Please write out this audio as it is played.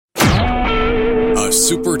a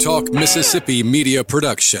Super Talk Mississippi media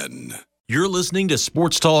production. You're listening to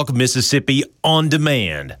Sports Talk Mississippi On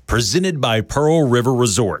Demand, presented by Pearl River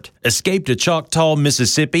Resort. Escape to Choctaw,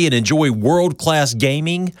 Mississippi and enjoy world-class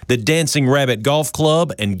gaming, the Dancing Rabbit Golf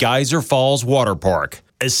Club, and Geyser Falls Water Park.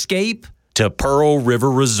 Escape to Pearl River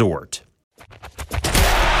Resort. To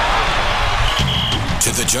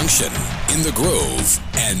the junction, in the Grove,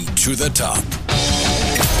 and to the top.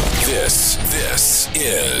 This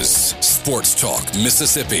is Sports Talk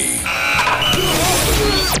Mississippi.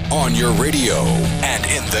 On your radio and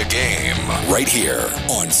in the game, right here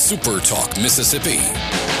on Super Talk Mississippi.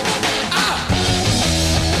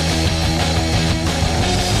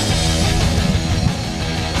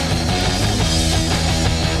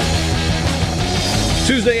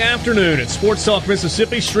 Tuesday afternoon at Sports Talk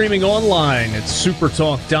Mississippi, streaming online at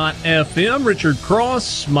supertalk.fm. Richard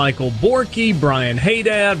Cross, Michael Borky, Brian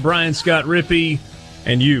Haydad, Brian Scott Rippey,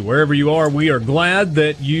 and you. Wherever you are, we are glad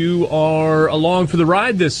that you are along for the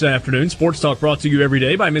ride this afternoon. Sports Talk brought to you every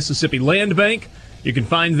day by Mississippi Land Bank. You can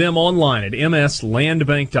find them online at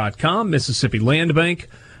mslandbank.com, Mississippi Land Bank,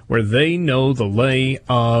 where they know the lay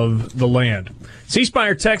of the land.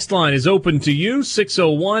 C-Spire text line is open to you,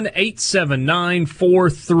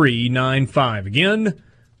 601-879-4395. Again,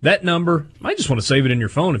 that number, I might just want to save it in your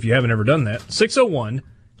phone if you haven't ever done that,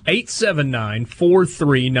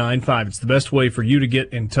 601-879-4395. It's the best way for you to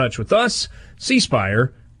get in touch with us.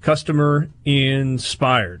 C-Spire, customer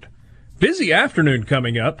inspired. Busy afternoon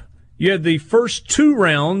coming up. You had the first two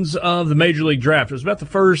rounds of the Major League Draft. It was about the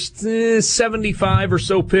first 75 or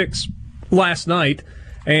so picks last night,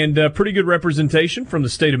 and pretty good representation from the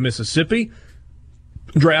state of Mississippi.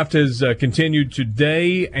 Draft has continued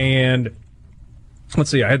today, and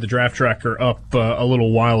let's see, I had the draft tracker up a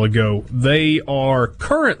little while ago. They are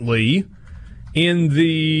currently in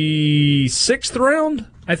the sixth round,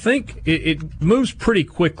 I think. It moves pretty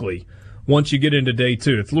quickly once you get into day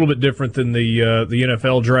two. It's a little bit different than the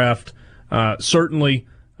NFL draft. Certainly,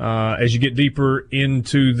 as you get deeper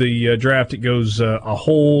into the draft, it goes a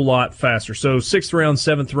whole lot faster. So sixth round,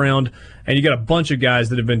 seventh round, and you got a bunch of guys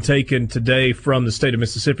that have been taken today from the state of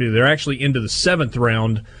Mississippi. They're actually into the seventh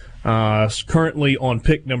round, currently on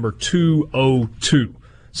pick number 202.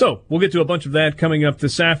 So we'll get to a bunch of that coming up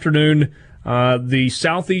this afternoon. The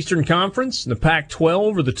Southeastern Conference and the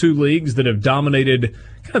Pac-12 are the two leagues that have dominated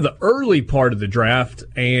kind of the early part of the draft.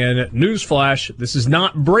 And newsflash, this is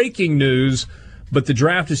not breaking news, but the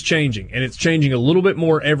draft is changing, and it's changing a little bit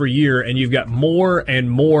more every year, and you've got more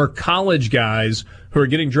and more college guys who are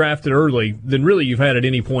getting drafted early than really you've had at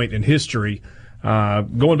any point in history,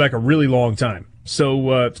 going back a really long time.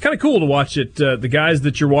 So it's kind of cool to watch it. The guys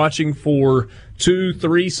that you're watching for 2,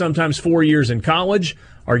 3, sometimes 4 years in college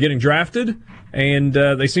are getting drafted, and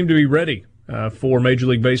they seem to be ready for Major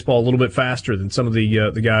League Baseball a little bit faster than some of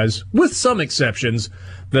the guys, with some exceptions,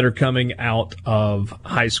 that are coming out of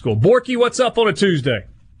high school. Borky, what's up on a Tuesday?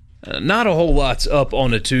 Not a whole lot's up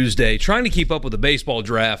on a Tuesday. Trying to keep up with the baseball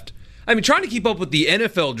draft. I mean, trying to keep up with the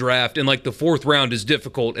NFL draft in like the fourth round is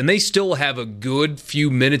difficult, and they still have a good few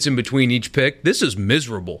minutes in between each pick. This is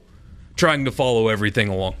miserable, trying to follow everything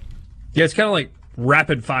along. Yeah, it's kind of like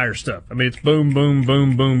rapid fire stuff. I mean, it's boom, boom,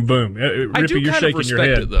 boom, boom, boom. Rippy, I do you're kind of shaking your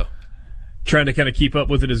respect head. it, though. Trying to kind of keep up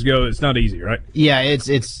with it as go. It's not easy, right? Yeah,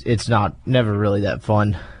 it's not never really that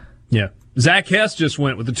fun. Yeah. Zach Hess just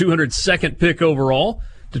went with the 202nd pick overall.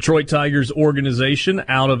 Detroit Tigers organization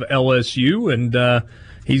out of LSU, and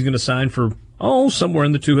he's going to sign for, somewhere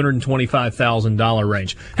in the $225,000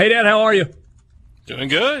 range. Hey, Dad, how are you? Doing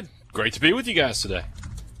good. Great to be with you guys today.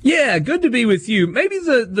 Yeah, good to be with you. Maybe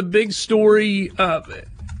the big story,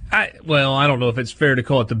 I don't know if it's fair to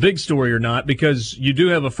call it the big story or not, because you do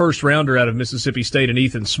have a first-rounder out of Mississippi State and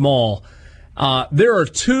Ethan Small. There are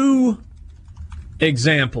two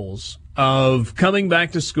examples of coming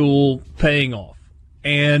back to school paying off,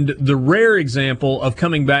 and the rare example of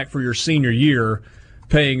coming back for your senior year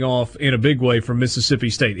paying off in a big way from Mississippi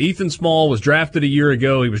State. Ethan Small was drafted a year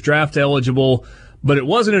ago. He was draft eligible, but it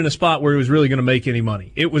wasn't in a spot where he was really going to make any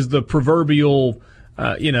money. It was the proverbial,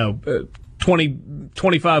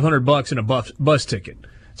 $2,500 in a bus ticket.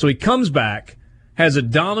 So he comes back, has a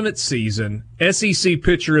dominant season, SEC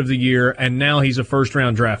Pitcher of the Year, and now he's a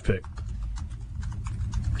first-round draft pick.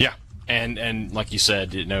 Yeah, and like you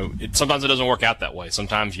said, sometimes it doesn't work out that way.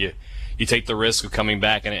 Sometimes you take the risk of coming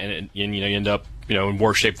back and you end up in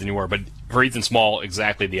worse shape than you were. But for Ethan Small,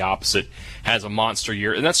 exactly the opposite. Has a monster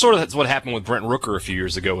year, and that's what happened with Brent Rooker a few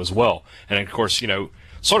years ago as well. And of course,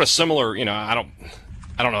 sort of similar. I don't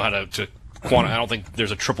know how to I don't think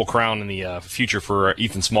there's a triple crown in the future for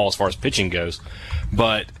Ethan Small as far as pitching goes,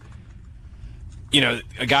 but a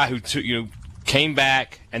guy who came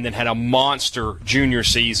back and then had a monster junior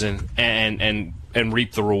season and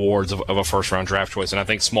reaped the rewards of a first-round draft choice. And I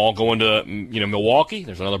think Small going to Milwaukee.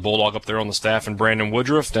 There's another Bulldog up there on the staff, and Brandon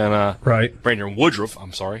Woodruff. Brandon Woodruff.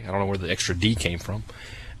 I'm sorry, I don't know where the extra D came from.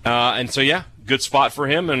 And so good spot for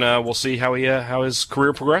him, and we'll see how his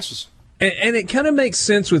career progresses. And it kind of makes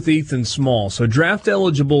sense with Ethan Small. So draft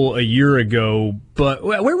eligible a year ago, but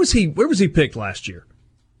where was he picked last year?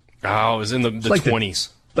 Oh, it was in the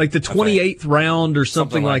 20s. Like the 28th round or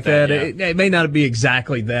something like that. Yeah. It may not be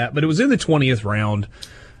exactly that, but it was in the 20th round.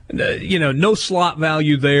 No slot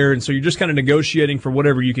value there, and so you're just kind of negotiating for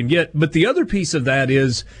whatever you can get. But the other piece of that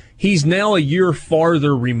is he's now a year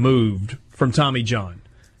farther removed from Tommy John.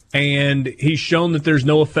 And he's shown that there's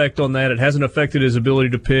no effect on that. It hasn't affected his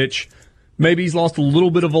ability to pitch. Maybe he's lost a little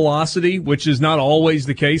bit of velocity, which is not always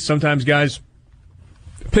the case. Sometimes guys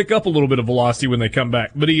pick up a little bit of velocity when they come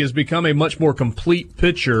back. But he has become a much more complete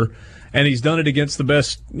pitcher, and he's done it against the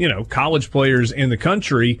best, college players in the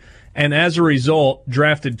country. And as a result,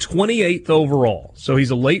 drafted 28th overall. So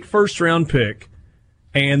he's a late first-round pick.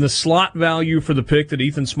 And the slot value for the pick that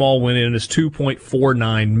Ethan Small went in is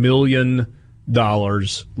 $2.49 million.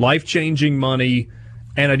 Life-changing money,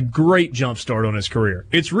 and a great jump start on his career.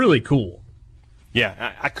 It's really cool.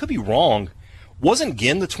 Yeah, I could be wrong. Wasn't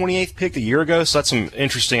Ginn the 28th pick a year ago? So that's some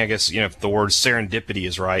interesting, I guess, if the word serendipity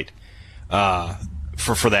is right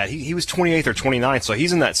for that. He was 28th or 29th, so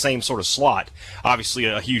he's in that same sort of slot. Obviously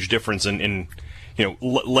a huge difference in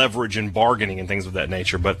leverage and bargaining and things of that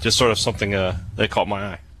nature, but just sort of something that caught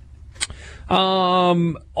my eye.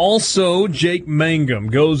 Also, Jake Mangum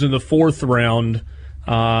goes in the 4th round.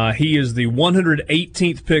 He is the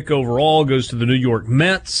 118th pick overall, goes to the New York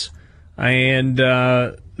Mets. And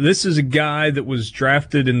this is a guy that was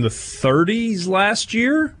drafted in the 30s last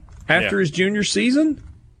year after his junior season.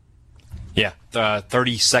 Yeah,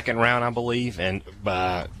 32nd round, I believe. And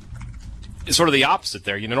it's sort of the opposite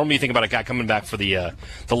there. Normally you think about a guy coming back for the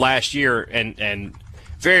last year, and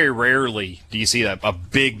very rarely do you see a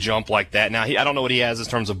big jump like that. Now, I don't know what he has in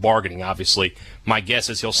terms of bargaining, obviously. My guess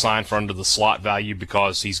is he'll sign for under the slot value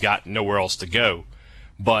because he's got nowhere else to go.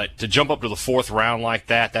 But to jump up to the 4th round like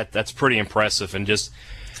that's pretty impressive. And just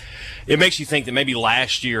it makes you think that maybe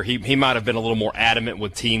last year he might have been a little more adamant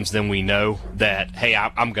with teams than we know that, hey,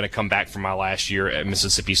 I'm going to come back for my last year at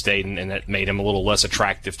Mississippi State, and that made him a little less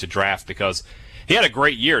attractive to draft because he had a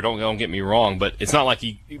great year, don't get me wrong, but it's not like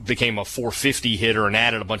he became a 450 hitter and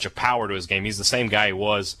added a bunch of power to his game. He's the same guy he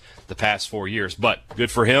was the past 4 years. But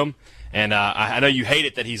good for him. And I know you hate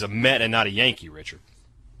it that he's a Met and not a Yankee, Richard.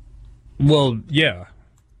 Well, yeah.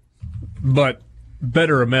 But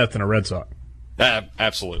better a Met than a Red Sox.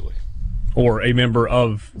 Absolutely. Or a member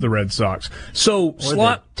of the Red Sox. So, or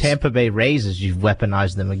the Tampa Bay Rays, as you've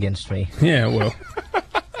weaponized them against me. Yeah, well.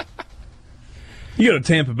 You go to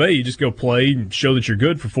Tampa Bay, you just go play and show that you're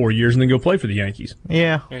good for 4 years and then go play for the Yankees.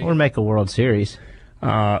 Yeah, or make a World Series.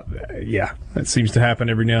 Yeah, that seems to happen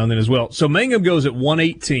every now and then as well. So Mangum goes at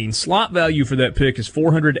 118. Slot value for that pick is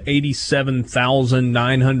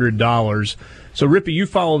 $487,900. So, Rippy, you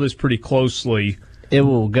follow this pretty closely. It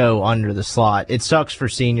will go under the slot. It sucks for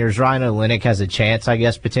seniors. Ryan Olenek has a chance, I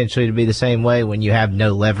guess, potentially to be the same way. When you have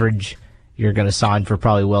no leverage, you're going to sign for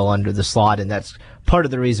probably well under the slot, and that's part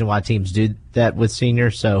of the reason why teams do that with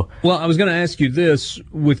seniors. So, well, I was going to ask you this.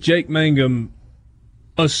 With Jake Mangum,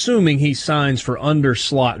 assuming he signs for under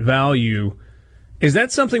slot value, is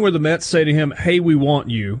that something where the Mets say to him, hey, we want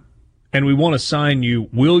you, and we want to sign you,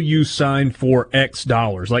 will you sign for X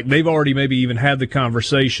dollars? Like they've already maybe even had the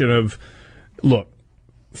conversation of, look,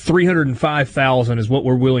 $305,000 is what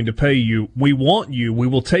we're willing to pay you. We want you. We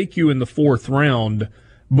will take you in the 4th round,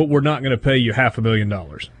 but we're not going to pay you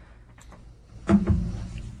 $500,000.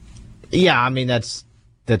 Yeah, I mean that's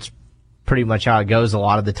pretty much how it goes a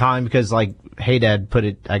lot of the time because, like Haydad put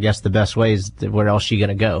it, I guess the best way is where else are you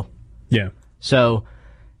going to go? Yeah. So,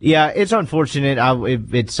 yeah, it's unfortunate.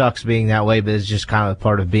 It sucks being that way, but it's just kind of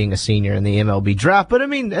part of being a senior in the MLB draft. But I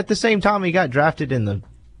mean, at the same time, he got drafted in the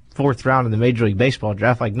 4th round in the Major League Baseball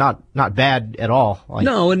draft, like not bad at all. Like,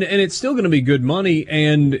 no, and it's still going to be good money,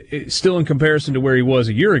 and it's still in comparison to where he was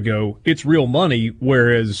a year ago, it's real money.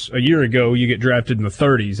 Whereas a year ago, you get drafted in the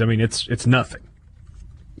 30s. I mean, it's nothing.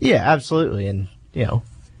 Yeah, absolutely, and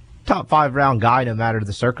top 5 round guy, no matter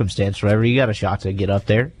the circumstance, whatever, you got a shot to get up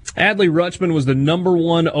there. Adley Rutschman was the number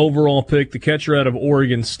 1 overall pick, the catcher out of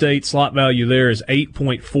Oregon State. Slot value there is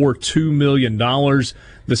 $8.42 million.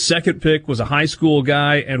 The second pick was a high school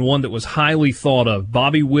guy and one that was highly thought of,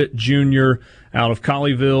 Bobby Witt Jr. out of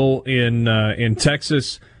Colleyville in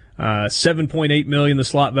Texas. $7.8 million the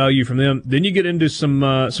slot value from them. Then you get into some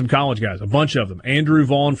college guys, a bunch of them. Andrew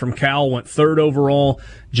Vaughn from Cal went 3rd overall.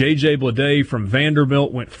 J.J. Blade from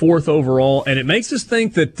Vanderbilt went 4th overall. And it makes us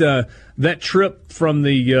think that that trip from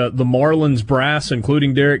the Marlins brass,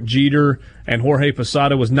 including Derek Jeter and Jorge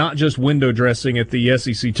Posada, was not just window dressing at the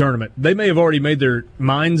SEC tournament. They may have already made their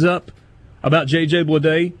minds up about J.J.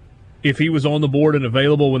 Blade if he was on the board and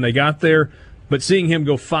available when they got there. But seeing him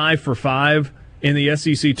go 5 for 5 in the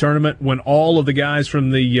SEC tournament when all of the guys from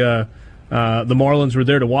the Marlins were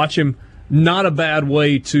there to watch him, not a bad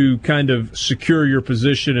way to kind of secure your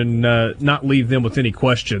position and not leave them with any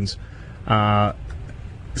questions.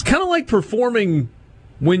 It's kind of like performing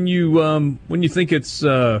when you think it's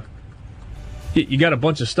you got a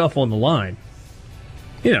bunch of stuff on the line.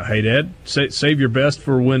 You know, hey, Dad, save your best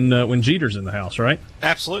for when Jeter's in the house, right?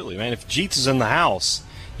 Absolutely, man. If Jeets is in the house,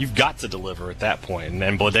 you've got to deliver at that point,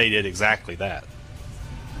 and Blade did exactly that.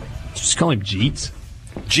 Just call him Jeets.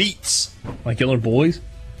 Jeets, like Illinois boys.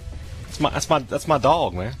 That's my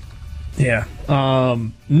dog, man. Yeah.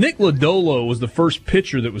 Nick Lodolo was the first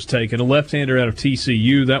pitcher that was taken, a left-hander out of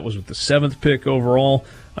TCU. That was with the 7th pick overall.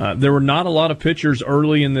 There were not a lot of pitchers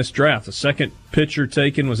early in this draft. The second pitcher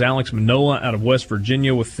taken was Alex Manoah out of West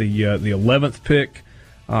Virginia with the 11th pick.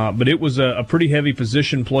 But it was a pretty heavy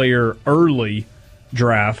position player early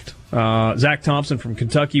draft. Zach Thompson from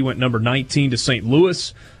Kentucky went number 19 to St.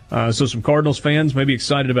 Louis. So some Cardinals fans may be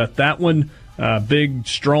excited about that one. Big,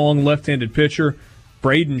 strong left-handed pitcher.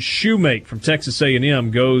 Braden Shoemake from Texas A&M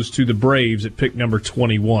goes to the Braves at pick number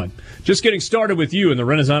 21. Just getting started with you in the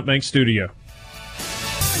Renaissance Bank studio.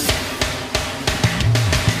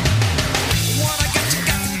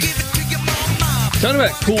 Talking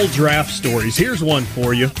about cool draft stories. Here's one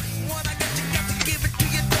for you.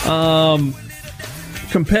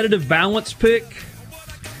 Competitive balance pick,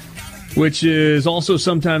 which is also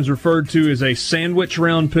sometimes referred to as a sandwich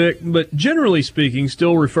round pick, but generally speaking,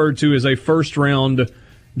 still referred to as a first round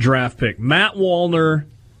draft pick. Matt Wallner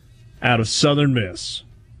out of Southern Miss.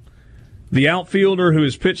 The outfielder who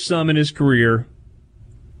has pitched some in his career.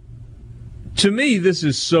 To me, this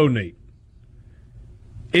is so neat.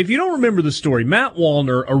 If you don't remember the story, Matt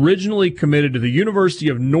Wallner originally committed to the University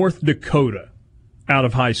of North Dakota out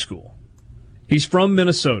of high school. He's from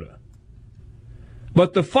Minnesota.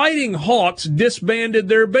 But the Fighting Hawks disbanded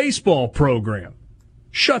their baseball program.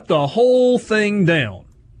 Shut the whole thing down.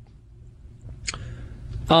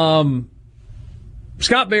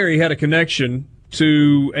 Scott Berry had a connection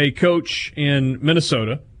to a coach in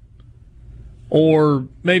Minnesota, or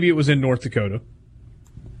maybe it was in North Dakota,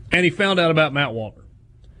 and he found out about Matt Wallner.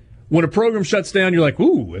 When a program shuts down, you're like,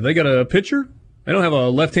 ooh, have they got a pitcher? They don't have a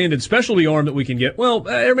left-handed specialty arm that we can get. Well,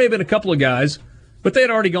 there may have been a couple of guys, but they had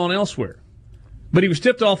already gone elsewhere. But he was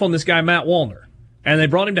tipped off on this guy, Matt Wallner. And they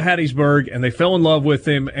brought him to Hattiesburg, and they fell in love with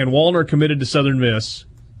him, and Wallner committed to Southern Miss.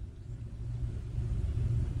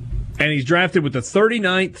 And he's drafted with the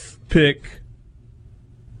 39th pick.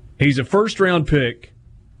 He's a first-round pick.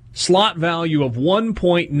 Slot value of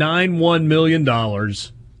 $1.91 million.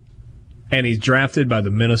 And he's drafted by the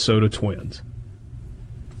Minnesota Twins.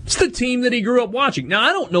 It's the team that he grew up watching. Now,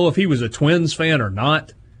 I don't know if he was a Twins fan or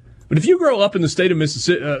not. But if you grow up in the state of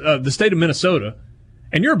Minnesota,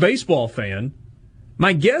 and you're a baseball fan,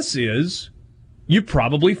 my guess is you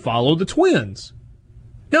probably follow the Twins.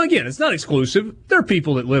 Now, again, it's not exclusive. There are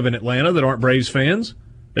people that live in Atlanta that aren't Braves fans.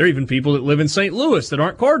 There are even people that live in St. Louis that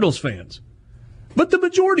aren't Cardinals fans. But the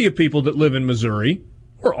majority of people that live in Missouri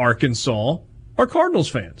or Arkansas are Cardinals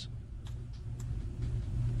fans.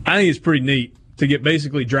 I think it's pretty neat to get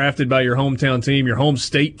basically drafted by your hometown team, your home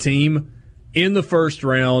state team, in the first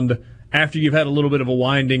round after you've had a little bit of a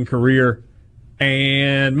winding career.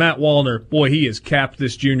 And Matt Wallner, boy, he has capped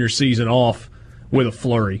this junior season off with a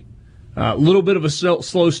flurry. A little bit of a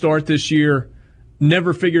slow start this year.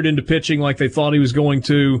 Never figured into pitching like they thought he was going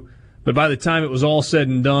to. But by the time it was all said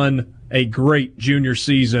and done, a great junior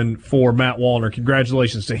season for Matt Wallner.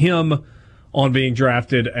 Congratulations to him on being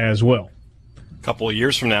drafted as well. A couple of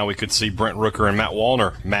years from now, we could see Brent Rooker and Matt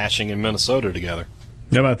Wallner mashing in Minnesota together.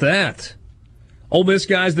 How about that? Ole Miss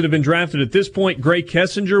guys that have been drafted at this point, Gray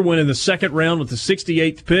Kessinger went in the second round with the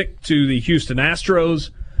 68th pick to the Houston Astros.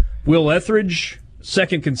 Will Etheridge,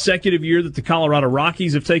 second consecutive year that the Colorado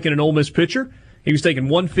Rockies have taken an Ole Miss pitcher. He was taken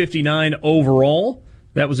 159 overall.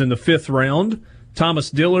 That was in the 5th round. Thomas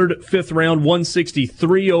Dillard, 5th round,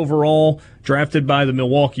 163 overall, drafted by the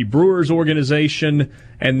Milwaukee Brewers organization.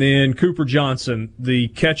 And then Cooper Johnson, the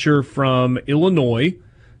catcher from Illinois,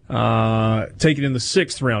 taken in the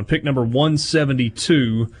 6th round, pick number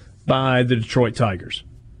 172 by the Detroit Tigers.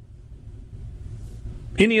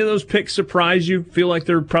 Any of those picks surprise you? Feel like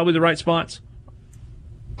they're probably the right spots?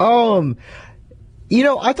 I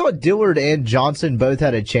thought Dillard and Johnson both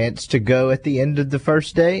had a chance to go at the end of the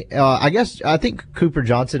first day. I think Cooper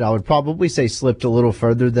Johnson, I would probably say, slipped a little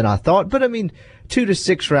further than I thought. But, 2 to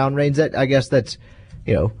 6 round range, I guess that's,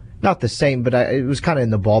 not the same, but it was kind of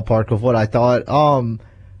in the ballpark of what I thought.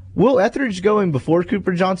 Will Etheridge going before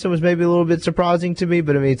Cooper Johnson was maybe a little bit surprising to me,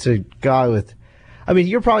 but, it's a guy with,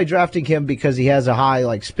 you're probably drafting him because he has a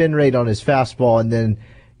high, spin rate on his fastball, and then,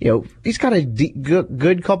 he's got a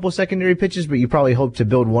good couple secondary pitches, but you probably hope to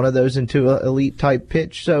build one of those into an elite type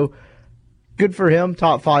pitch. So good for him.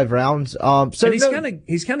 Top 5 rounds. And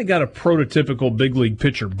he's kind of got a prototypical big league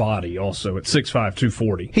pitcher body also at 6'5",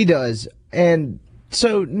 240. He does. And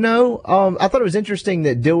so I thought it was interesting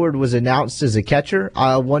that Dillard was announced as a catcher.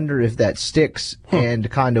 I wonder if that sticks and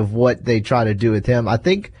kind of what they try to do with him. I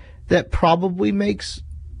think that probably makes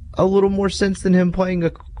a little more sense than him playing a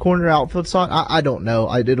corner outfield slot. I don't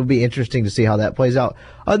know. It'll be interesting to see how that plays out.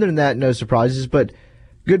 Other than that, no surprises, but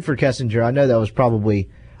good for Kessinger. I know that was probably,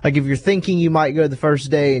 if you're thinking you might go the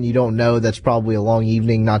first day and you don't know, that's probably a long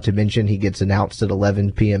evening, not to mention he gets announced at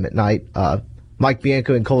 11 p.m. at night. Mike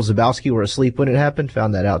Bianco and Cole Zabowski were asleep when it happened.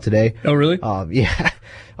 Found that out today. Oh, really? Yeah.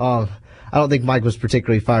 I don't think Mike was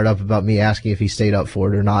particularly fired up about me asking if he stayed up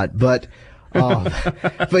for it or not, but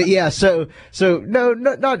but yeah, so no,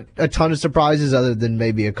 not a ton of surprises other than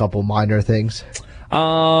maybe a couple minor things.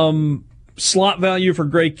 Slot value for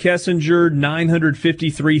Gray Kessinger,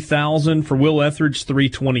 $953,000. For Will Etheridge,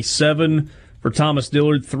 $327,000. For Thomas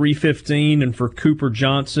Dillard, $315,000, and for Cooper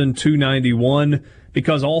Johnson, $291,000.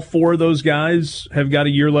 Because all 4 of those guys have got a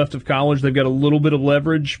year left of college, they've got a little bit of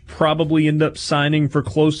leverage. Probably end up signing for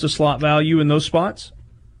close to slot value in those spots.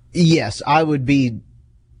 Yes, I would be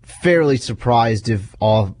fairly surprised if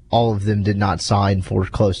all of them did not sign for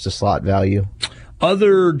close to slot value.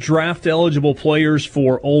 Other draft-eligible players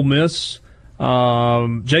for Ole Miss,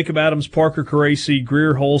 Jacob Adams, Parker Caracci,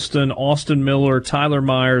 Greer Holston, Austin Miller, Tyler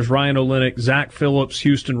Myers, Ryan Olenek, Zach Phillips,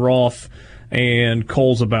 Houston Roth, and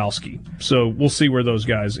Cole Zabowski. So we'll see where those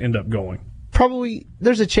guys end up going. Probably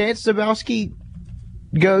there's a chance Zabowski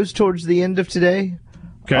goes towards the end of today.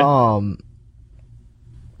 Okay. I'm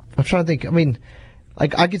trying to think.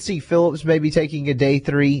 I could see Phillips maybe taking a day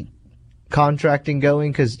 3 contract and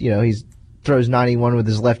going because, he throws 91 with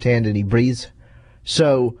his left hand and he breathes.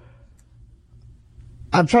 So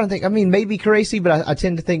I'm trying to think. Maybe Caracci, but I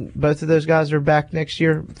tend to think both of those guys are back next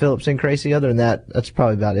year, Phillips and Caracci. Other than that, that's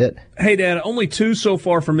probably about it. Hey, Dad, only 2 so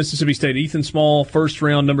far from Mississippi State. Ethan Small, first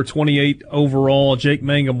round, number 28 overall. Jake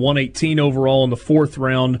Mangum, 118 overall in the 4th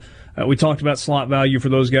round. We talked about slot value for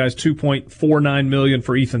those guys, $2.49 million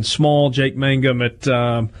for Ethan Small. Jake Mangum at,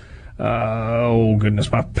 oh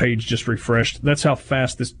goodness, my page just refreshed. That's how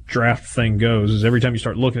fast this draft thing goes, is every time you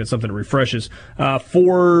start looking at something, it refreshes.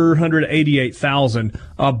 $488,000.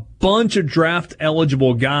 A bunch of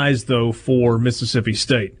draft-eligible guys, though, for Mississippi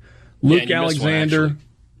State. Luke Alexander.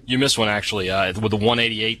 You missed one, actually. With the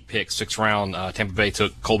 188 pick, 6th round, Tampa Bay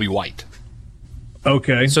took Colby White.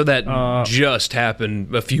 Okay. So that just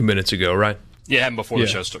happened a few minutes ago, right? Yeah, it happened before the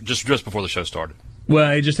show started. Just before the show started.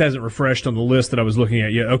 Well, it just hasn't refreshed on the list that I was looking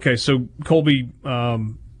at yet. Okay, so Colby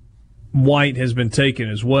White has been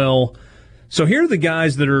taken as well. So here are the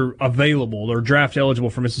guys that are available. They're draft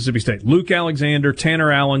eligible for Mississippi State. Luke Alexander,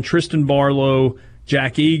 Tanner Allen, Tristan Barlow,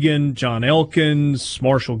 Jack Egan, John Elkins,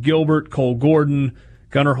 Marshall Gilbert, Cole Gordon,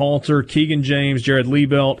 Gunnar Halter, Keegan James, Jared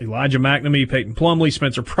Liebelt, Elijah McNamee, Peyton Plumlee,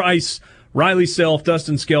 Spencer Price, Riley Self,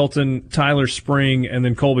 Dustin Skelton, Tyler Spring, and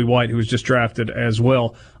then Colby White, who was just drafted as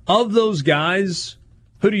well. Of those guys,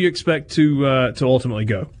 who do you expect to ultimately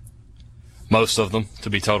go? Most of them, to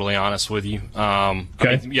be totally honest with you.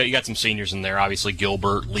 Okay. You got some seniors in there, obviously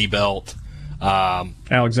Gilbert, Liebelt,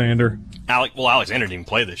 Alexander. Alexander didn't even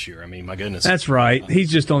play this year. My goodness. That's right. He's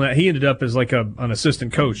just on that. He ended up as like an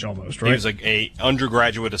assistant coach almost, right? He was like a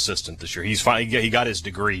undergraduate assistant this year. He got his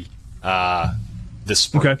degree this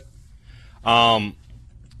spring. Okay.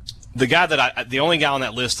 The only guy on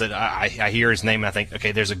that list that I hear his name and I think,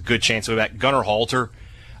 okay, there's a good chance of that, Gunnar Halter,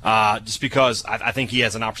 just because I think he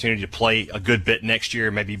has an opportunity to play a good bit next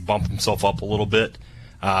year, maybe bump himself up a little bit,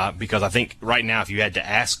 because I think right now if you had to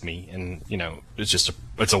ask me, and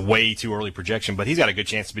it's a way too early projection, but he's got a good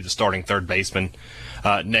chance to be the starting third baseman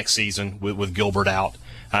next season with Gilbert out.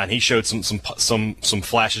 And he showed some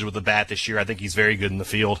flashes with the bat this year. I think he's very good in the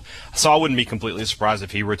field. So I wouldn't be completely surprised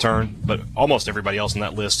if he returned. But almost everybody else on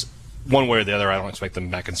that list, one way or the other, I don't expect them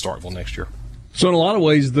back in Starkville next year. So in a lot of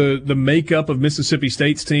ways, the makeup of Mississippi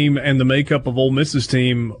State's team and the makeup of Ole Miss's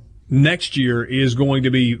team next year is going to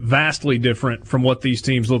be vastly different from what these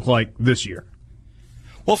teams look like this year.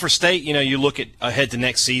 Well, for State, you look at ahead to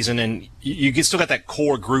next season, and you still got that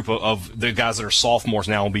core group of the guys that are sophomores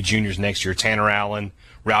now will be juniors next year. Tanner Allen,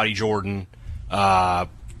 Rowdy Jordan, Jordan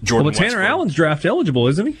Well, Tanner Allen's draft eligible,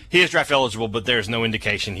 isn't he? He is draft eligible, but there's no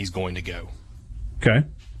indication he's going to go. Okay.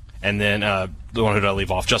 And then the one who did I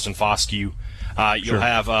leave off? Justin Foscue. You'll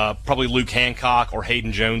have probably Luke Hancock or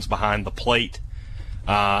Hayden Jones behind the plate.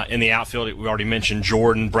 In the outfield, we already mentioned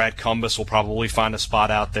Jordan. Brad Cumbus will probably find a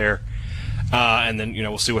spot out there. And then,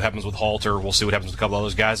 we'll see what happens with Halter. We'll see what happens with a couple of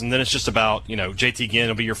those guys. And then it's just about, JT Ginn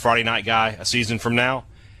will be your Friday night guy a season from now.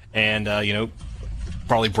 And,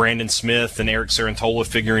 probably Brandon Smith and Eric Sarantola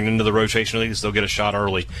figuring into the rotation. I think they'll get a shot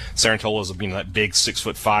early. Sarantola is that big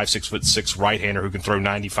 6'5", 6'6" right-hander who can throw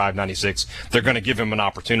 95, 96. They're going to give him an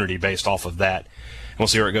opportunity based off of that. And we'll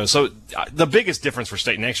see where it goes. So the biggest difference for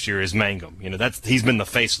State next year is Mangum. He's been the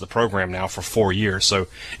face of the program now for 4 years. So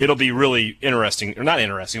it'll be really interesting, or not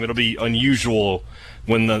interesting, but it'll be unusual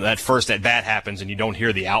when that first at-bat happens and you don't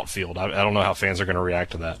hear the outfield. I don't know how fans are going to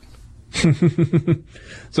react to that.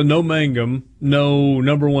 So no Mangum, no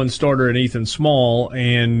number one starter in Ethan Small,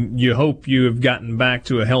 and you hope you have gotten back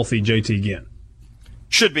to a healthy JT Ginn.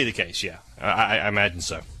 Should be the case, yeah. I imagine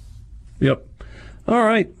so. Yep. All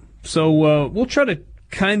right. So we'll try to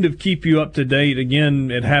kind of keep you up to date.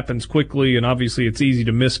 Again, it happens quickly, and obviously it's easy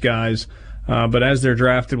to miss guys. But as they're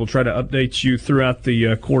drafted, we'll try to update you throughout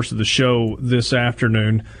the course of the show this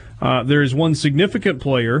afternoon. There is one significant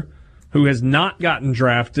player who has not gotten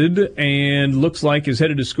drafted and looks like is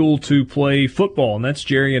headed to school to play football, and that's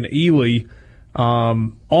Jerian Ely.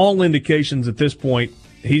 All indications at this point,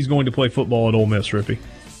 he's going to play football at Ole Miss, Rippy.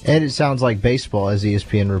 And it sounds like baseball, as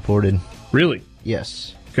ESPN reported. Really?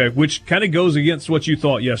 Yes. Okay, which kind of goes against what you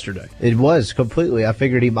thought yesterday. It was completely. I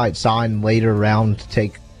figured he might sign later round to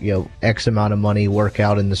take, X amount of money, work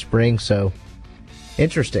out in the spring, so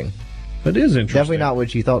interesting. It is interesting. Definitely not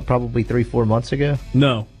what you thought probably 3-4 months ago.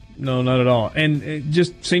 No, not at all. And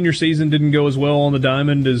just senior season didn't go as well on the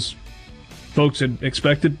diamond as folks had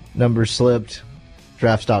expected. Numbers slipped.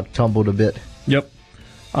 Draft stock tumbled a bit. Yep.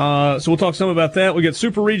 So we'll talk some about that. We got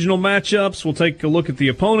super regional matchups. We'll take a look at the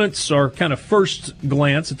opponents, our kind of first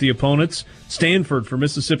glance at the opponents. Stanford for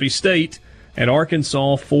Mississippi State and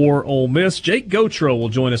Arkansas for Ole Miss. Jake Gautreaux will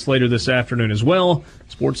join us later this afternoon as well.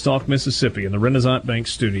 Sports Talk Mississippi in the Renaissance Bank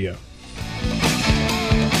studio.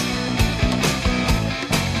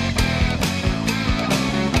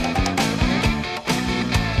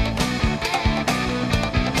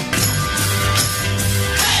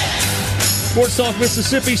 Sports Talk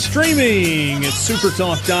Mississippi streaming at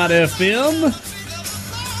supertalk.fm.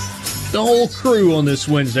 The whole crew on this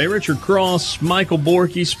Wednesday. Richard Cross, Michael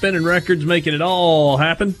Borky, Spinning Records, making it all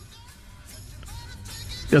happen.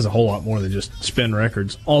 He does a whole lot more than just spin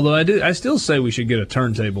records. Although I still say we should get a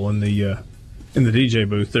turntable in the DJ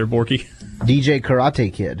booth there, Borky. DJ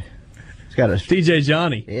Karate Kid. He's got a DJ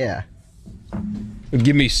Johnny. Yeah.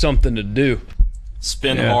 Give me something to do.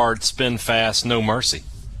 Spin hard, spin fast, no mercy.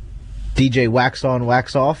 DJ Wax On,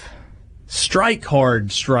 Wax Off. Strike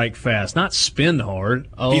hard, strike fast, not spin hard.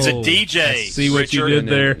 Oh, he's a DJ. I see what Richard. you did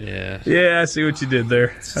there. Yeah, I see what you did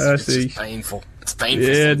there. I see. It's painful. It's painful.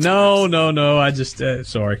 Yeah, sometimes. no. I just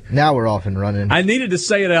sorry. Now we're off and running. I needed to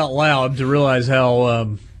say it out loud to realize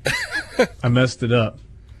how I messed it up.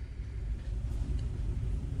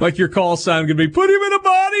 Like your call sign could be, put him in a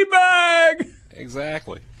body bag.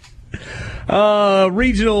 Exactly.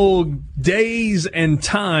 Regional days and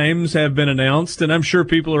times have been announced, and I'm sure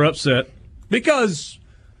people are upset. Because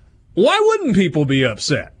why wouldn't people be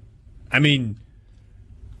upset? I mean,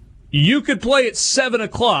 you could play at 7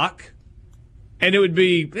 o'clock, and it would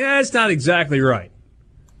be, it's not exactly right.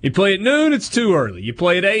 You play at noon, it's too early. You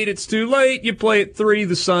play at 8, it's too late. You play at 3,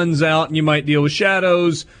 the sun's out, and you might deal with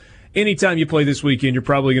shadows. Anytime you play this weekend, you're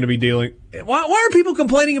probably going to be dealing. Why are people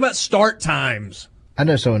complaining about start times? I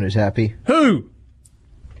know someone who's happy. Who?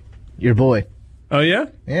 Your boy. Oh, yeah?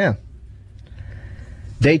 Yeah.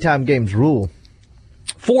 Daytime games rule.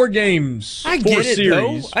 4 games, I 4 get it,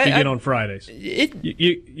 series though. begin on Fridays.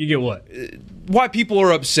 You get what? Why people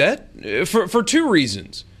are upset? For 2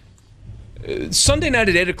 reasons. Sunday night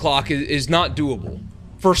at 8 o'clock is not doable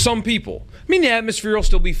for some people. I mean, the atmosphere will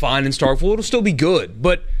still be fine in Starkville. It'll still be good.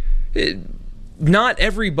 But not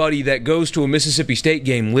everybody that goes to a Mississippi State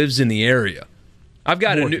game lives in the area. I've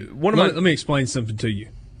got let me explain something to you.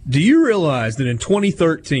 Do you realize that in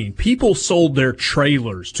 2013, people sold their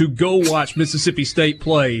trailers to go watch Mississippi State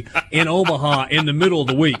play in Omaha in the middle of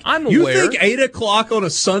the week? I'm aware. You think 8 o'clock on a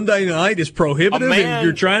Sunday night is prohibitive and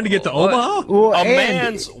you're trying to get to Omaha? Well, A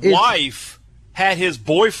man's wife had his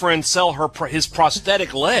boyfriend sell her his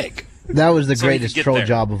prosthetic leg. That was the So he could greatest get troll there.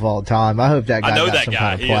 job of all time. I hope that guy I know got that some guy.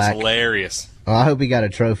 kind of He is plaque. hilarious. I hope he got a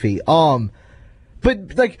trophy.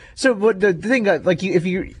 But like, so what the thing, like, if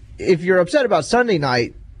you're upset about Sunday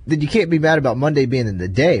night, then you can't be mad about Monday being in the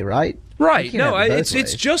day, right? Right. You can't No, have it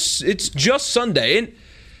it's both just Sunday.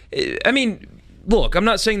 And I mean, look, I'm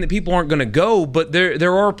not saying that people aren't going to go, but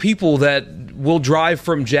there are people that will drive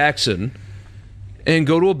from Jackson and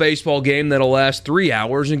go to a baseball game that'll last 3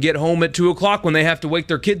 hours and get home at 2 o'clock when they have to wake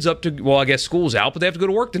their kids up to, well, I guess school's out, but they have to go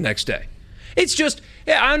to work the next day. It's just,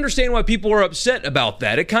 I understand why people are upset about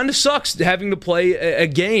that. It kind of sucks having to play a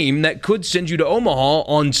game that could send you to Omaha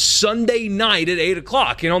on Sunday night at 8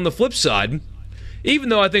 o'clock. And on the flip side, even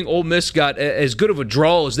though I think Ole Miss got as good of a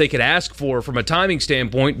draw as they could ask for from a timing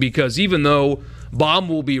standpoint, because even though Baum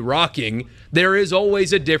will be rocking, there is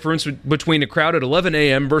always a difference between a crowd at 11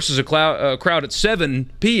 a.m. versus a crowd at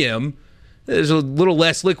 7 p.m. There's a little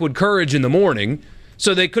less liquid courage in the morning,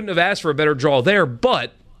 so they couldn't have asked for a better draw there.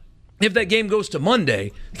 But if that game goes to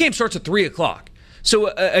Monday, the game starts at 3 o'clock. So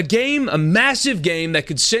a massive game that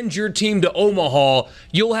could send your team to Omaha,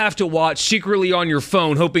 you'll have to watch secretly on your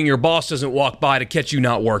phone, hoping your boss doesn't walk by to catch you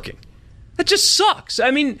not working. That just sucks.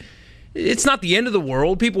 I mean, it's not the end of the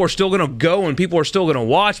world. People are still going to go and people are still going to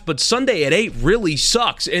watch, but Sunday at 8 really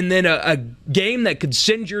sucks. And then a game that could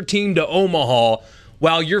send your team to Omaha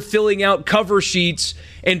while you're filling out cover sheets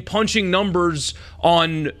and punching numbers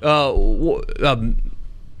on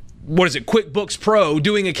QuickBooks Pro,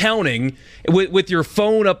 doing accounting with your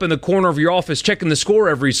phone up in the corner of your office, checking the score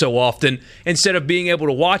every so often, instead of being able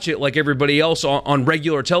to watch it like everybody else on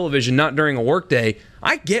regular television, not during a workday.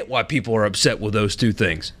 I get why people are upset with those two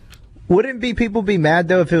things. Wouldn't people be mad,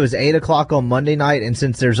 though, if it was 8 o'clock on Monday night, and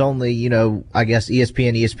since there's only, I guess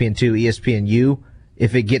ESPN, ESPN2, ESPNU,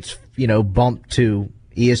 if it gets, bumped to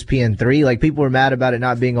ESPN3, like, people are mad about it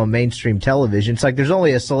not being on mainstream television. It's like there's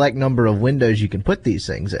only a select number of windows you can put these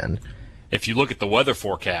things in. If you look at the weather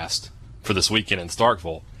forecast for this weekend in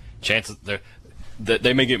Starkville, chances that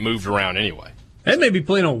they may get moved around anyway. They may be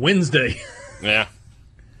playing on Wednesday. Yeah.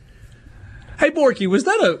 Hey, Borky, was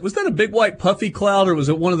that a big white puffy cloud, or was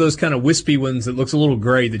it one of those kind of wispy ones that looks a little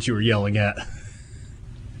gray that you were yelling at?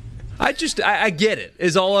 I get it,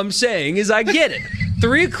 is all I'm saying, is I get it.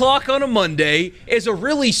 3 o'clock on a Monday is a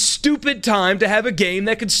really stupid time to have a game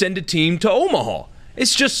that could send a team to Omaha.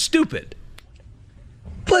 It's just stupid.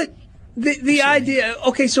 But the idea,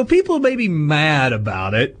 okay, so people may be mad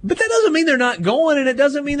about it, but that doesn't mean they're not going, and it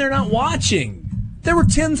doesn't mean they're not watching. There were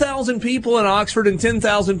 10,000 people in Oxford and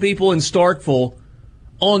 10,000 people in Starkville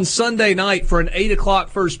on Sunday night for an 8 o'clock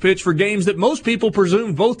first pitch for games that most people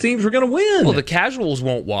presumed both teams were going to win. Well, the casuals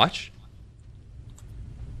won't watch.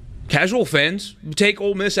 Casual fans, take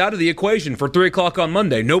Ole Miss out of the equation for 3 o'clock on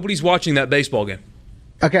Monday. Nobody's watching that baseball game.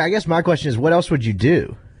 Okay, I guess my question is, what else would you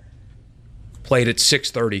do? Played at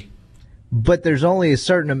 6:30. But there's only a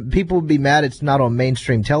certain... People would be mad it's not on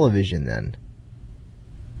mainstream television then.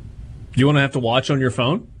 You want to have to watch on your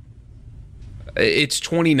phone? It's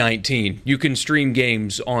 2019. You can stream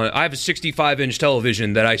games on... I have a 65-inch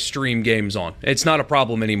television that I stream games on. It's not a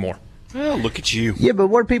problem anymore. Well, look at you. Yeah, but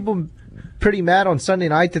weren't people pretty mad on Sunday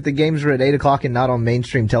night that the games were at 8 o'clock and not on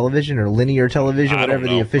mainstream television or linear television, I don't whatever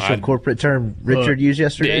the know. official corporate term Richard used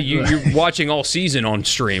yesterday? Yeah, you're watching all season on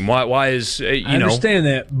stream. Why is... I understand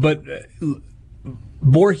that, but...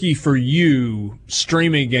 Borky, for you,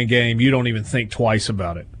 streaming a game, you don't even think twice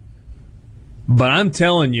about it. But I'm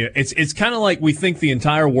telling you, it's kind of like we think the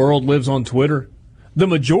entire world lives on Twitter. The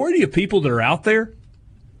majority of people that are out there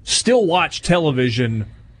still watch television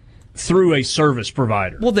through a service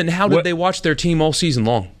provider. Well, then how did they watch their team all season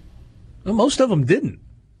long? Well, most of them didn't.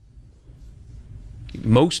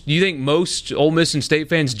 You think most Ole Miss and State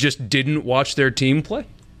fans just didn't watch their team play?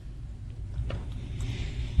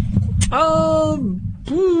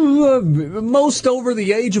 Most over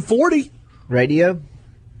the age of 40. Radio?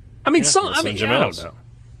 I mean, Jim I don't Ellis. know.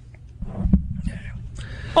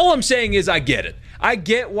 All I'm saying is I get it. I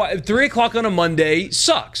get why 3 o'clock on a Monday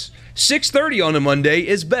sucks. 6:30 on a Monday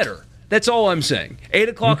is better. That's all I'm saying. 8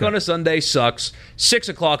 o'clock on a Sunday sucks. 6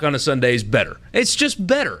 o'clock on a Sunday is better. It's just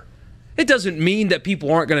better. It doesn't mean that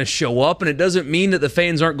people aren't going to show up, and it doesn't mean that the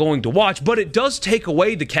fans aren't going to watch, but it does take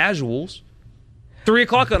away the casuals. 3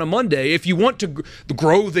 o'clock on a Monday, if you want to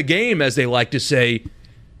grow the game, as they like to say,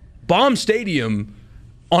 Baum Stadium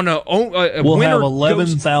on a We'll winner have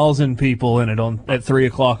 11,000 people in it at 3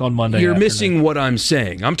 o'clock on Monday. You're afternoon. missing what I'm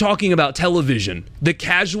saying. I'm talking about television. The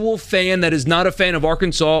casual fan that is not a fan of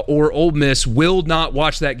Arkansas or Ole Miss will not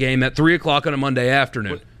watch that game at 3 o'clock on a Monday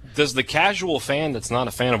afternoon. Does the casual fan that's not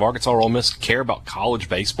a fan of Arkansas or Ole Miss care about college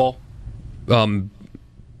baseball?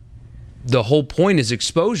 the whole point is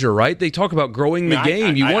exposure, right? They talk about growing the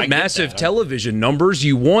game. You want massive television numbers.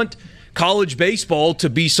 You want college baseball to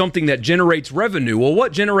be something that generates revenue. Well,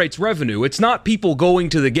 what generates revenue? It's not people going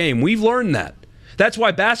to the game. We've learned that. That's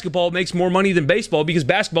why basketball makes more money than baseball, because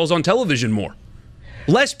basketball's on television more.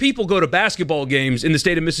 Less people go to basketball games in the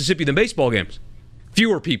state of Mississippi than baseball games.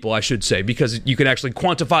 Fewer people, I should say, because you can actually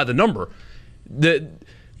quantify the number. The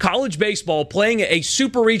college baseball playing a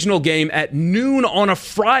super regional game at noon on a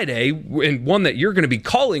Friday, and one that you're going to be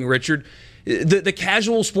calling, Richard, the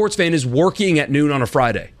casual sports fan is working at noon on a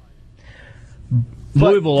Friday.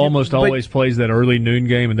 Louisville almost always plays that early noon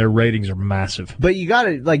game, and their ratings are massive. But you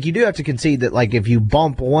you do have to concede that, if you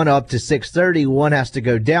bump one up to 6:30, one has to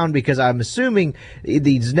go down, because I'm assuming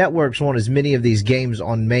these networks want as many of these games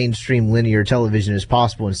on mainstream linear television as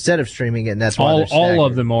possible instead of streaming it, and that's why all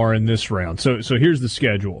of them are in this round. So here's the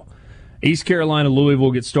schedule. East Carolina,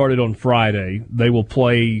 Louisville gets started on Friday. They will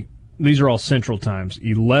play, these are all Central Times,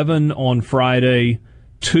 11 on Friday,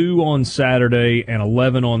 2 on Saturday, and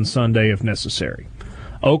 11 on Sunday if necessary.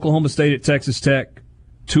 Oklahoma State at Texas Tech,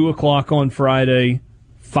 2 o'clock on Friday,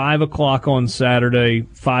 5 o'clock on Saturday,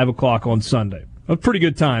 5 o'clock on Sunday. Pretty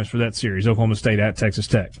good times for that series, Oklahoma State at Texas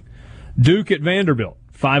Tech. Duke at Vanderbilt,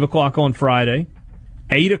 5 o'clock on Friday,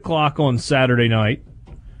 8 o'clock on Saturday night,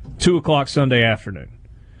 2 o'clock Sunday afternoon.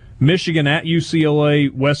 Michigan at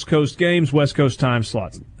UCLA, West Coast games, West Coast time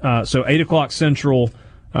slots. So 8 o'clock Central,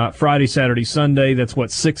 Friday, Saturday, Sunday. That's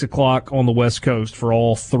 6 o'clock on the West Coast for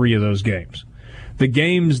all 3 of those games. The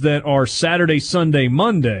games that are Saturday, Sunday,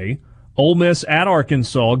 Monday, Ole Miss at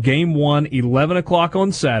Arkansas, Game 1, 11 o'clock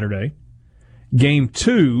on Saturday. Game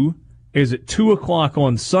 2 is at 2 o'clock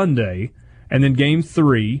on Sunday. And then Game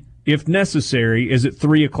 3, if necessary, is at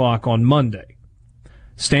 3 o'clock on Monday.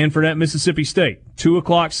 Stanford at Mississippi State, 2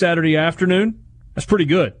 o'clock Saturday afternoon. That's pretty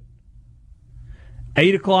good.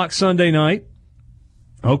 8 o'clock Sunday night.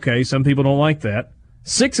 Okay, some people don't like that.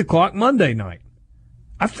 6 o'clock Monday night.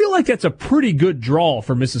 I feel like that's a pretty good draw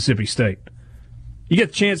for Mississippi State. You get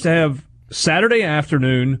the chance to have Saturday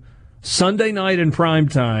afternoon, Sunday night in prime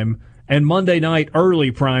time, and Monday night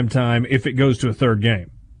early prime time if it goes to a third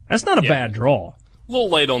game. That's not a bad draw. A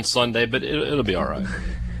little late on Sunday, but it'll be all right.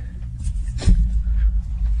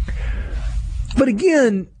 But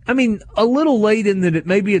again, a little late in that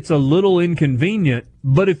maybe it's a little inconvenient,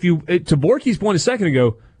 but if you, to Borky's point a second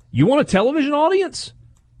ago, you want a television audience?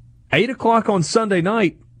 8 o'clock on Sunday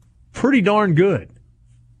night, pretty darn good.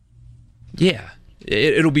 Yeah,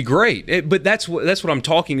 it'll be great. But that's what I'm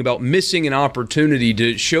talking about, missing an opportunity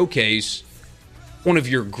to showcase one of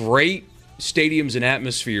your great stadiums and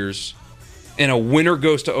atmospheres in a winner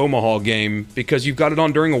goes to Omaha game because you've got it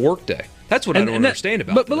on during a work day. That's what I don't understand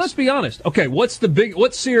about But let's be honest. Okay, what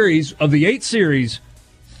series of the 8 series,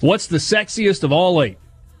 what's the sexiest of all 8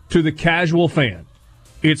 to the casual fan?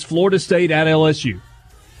 It's Florida State at LSU.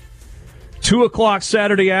 2 o'clock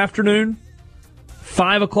Saturday afternoon,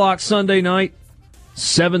 5 o'clock Sunday night,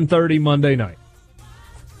 7:30 Monday night.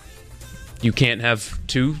 You can't have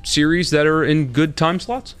 2 series that are in good time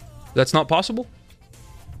slots? That's not possible?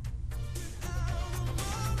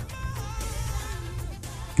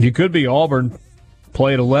 You could be Auburn,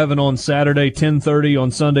 play at 11 on Saturday, 10:30 on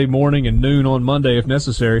Sunday morning, and noon on Monday if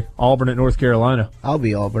necessary. Auburn at North Carolina. I'll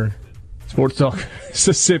be Auburn. Sports Talk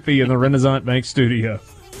Mississippi in the Renaissance Bank studio.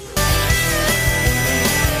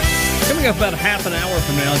 Coming up about half an hour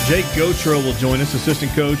from now, Jake Gautreaux will join us,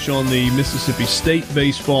 assistant coach on the Mississippi State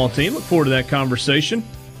baseball team. Look forward to that conversation.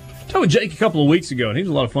 I talked with Jake a couple of weeks ago, and he was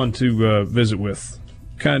a lot of fun to visit with.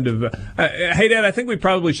 Hey, Dad, I think we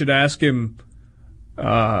probably should ask him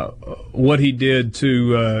what he did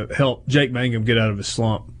to help Jake Mangum get out of his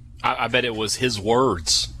slump. I bet it was his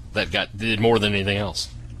words that did more than anything else.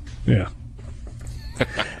 Yeah.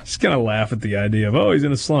 Just kind of laugh at the idea of, he's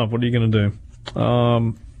in a slump. What are you going to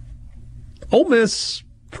do? Ole Miss,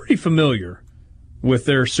 pretty familiar with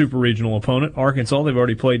their super regional opponent, Arkansas. They've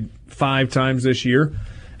already played 5 times this year.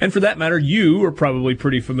 And for that matter, you are probably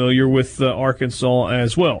pretty familiar with Arkansas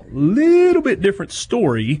as well. Little bit different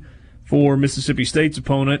story for Mississippi State's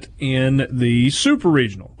opponent in the super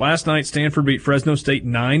regional. Last night, Stanford beat Fresno State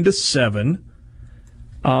 9-7.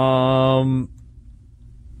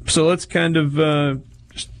 So let's kind of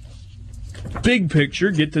just big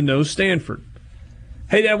picture, get to know Stanford.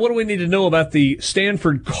 Hey, Dad, what do we need to know about the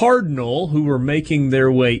Stanford Cardinal, who are making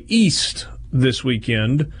their way east this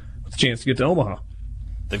weekend with a chance to get to Omaha?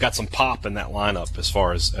 They've got some pop in that lineup as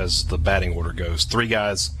far as the batting order goes. 3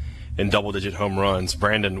 guys in double-digit home runs.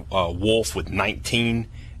 Brandon Wolf with 19,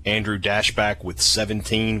 Andrew Dashback with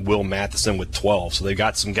 17, Will Matheson with 12. So they've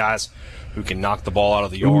got some guys who can knock the ball out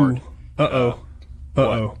of the yard. Uh-oh.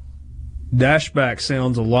 Dashback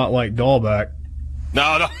sounds a lot like Dahlback.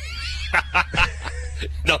 No.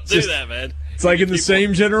 Don't do that, man. It's like in the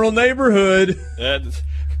same general neighborhood.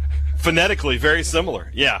 Phonetically, very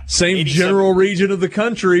similar. Yeah. Same general region of the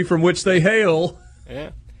country from which they hail.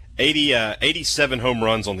 Yeah. 87 home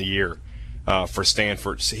runs on the year for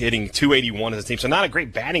Stanford, hitting 281 as a team. So not a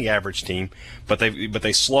great batting average team, but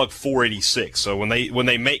they slug 486. So when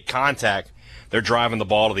they make contact, they're driving the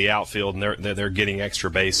ball to the outfield and they're getting extra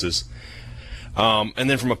bases. And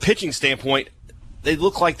then from a pitching standpoint, they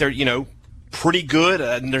look like they're pretty good.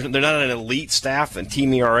 They're not an elite staff, and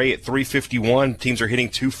team ERA at 3.51. Teams are hitting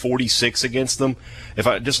 2.46 against them. If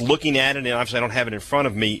I just looking at it, and obviously I don't have it in front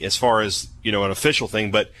of me as far as an official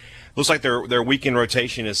thing, but looks like their weekend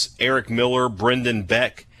rotation is Eric Miller, Brendan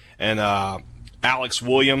Beck, and Alex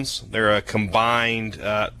Williams. They're a combined,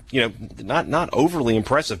 not overly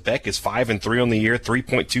impressive. Beck is 5-3 on the year,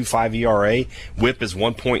 3.25 ERA. WHIP is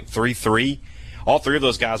 1.33. All three of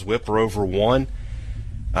those guys WHIP are over 1.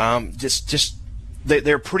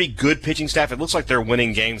 They're a pretty good pitching staff. It looks like they're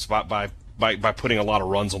winning games by putting a lot of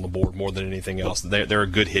runs on the board more than anything else. They're a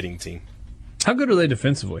good hitting team. How good are they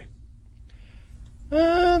defensively?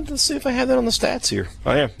 Let's see if I have that on the stats here.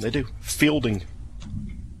 Oh yeah, they do. Fielding.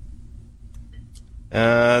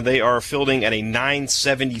 They are fielding at a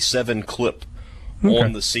 977 clip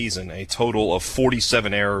on the season. A total of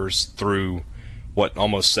 47 errors through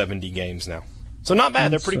almost 70 games now. So not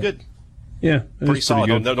bad. They're pretty good. Yeah, pretty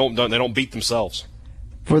solid. They don't beat themselves.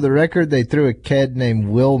 For the record, they threw a kid named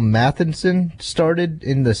Will Matheson started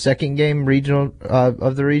in the second game regional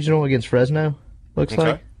of the regional against Fresno. Looks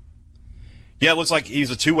like. Yeah, it looks like he's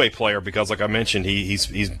a two-way player because, like I mentioned,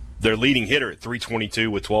 he's their leading hitter at 322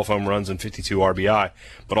 with 12 home runs and 52 RBI.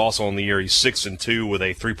 But also on the year, he's 6-2 with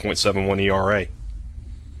a 3.71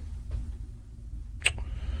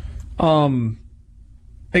 ERA.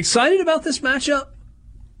 Excited about this matchup?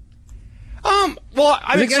 Well,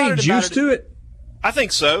 I'm excited about juice to it. I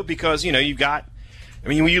think so because you've got. I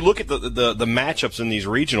mean, when you look at the matchups in these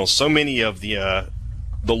regionals, so many of the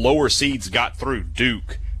lower seeds got through: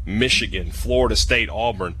 Duke, Michigan, Florida State,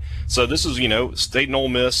 Auburn. So this is State and Ole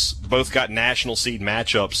Miss both got national seed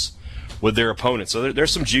matchups with their opponents. So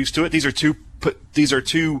there's some juice to it. These are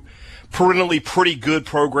two perennially pretty good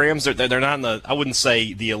programs. They're not in the, I wouldn't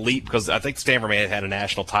say the elite, because I think Stanford may have had a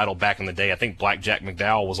national title back in the day. I think Black Jack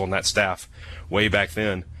McDowell was on that staff way back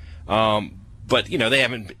then. But they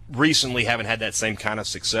haven't had that same kind of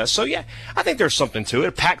success. So yeah, I think there's something to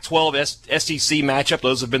it. Pac-12 SEC matchup;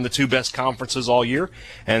 those have been the two best conferences all year,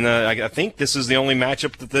 and I think this is the only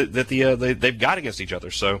matchup that they've got against each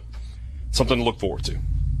other. So something to look forward to.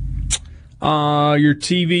 Your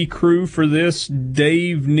TV crew for this: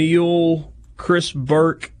 Dave Neal, Chris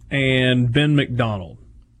Burke, and Ben McDonald.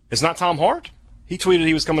 It's not Tom Hart? He tweeted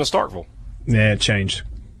he was coming to Starkville. Yeah, it changed.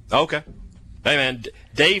 Okay. Hey, man,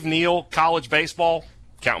 Dave Neal, college baseball,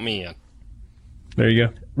 count me in. There you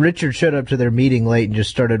go. Richard showed up to their meeting late and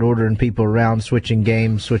just started ordering people around, switching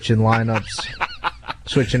games, switching lineups,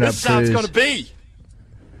 switching up crews. That's how it's going to be.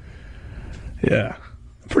 Yeah.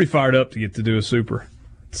 I'm pretty fired up to get to do a super.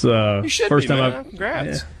 It's you should first be, time man.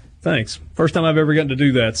 Congrats. Yeah, thanks. First time I've ever gotten to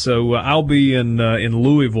do that. So I'll be in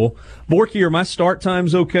Louisville. Borky, are my start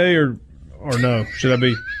times okay or no? Should I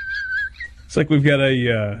be? It's like we've got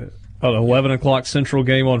an 11 o'clock Central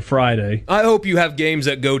game on Friday. I hope you have games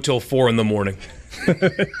that go till 4 in the morning.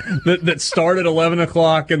 that start at 11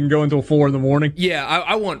 o'clock and go until 4 in the morning? Yeah,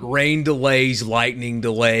 I want rain delays, lightning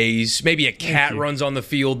delays, maybe a cat runs on the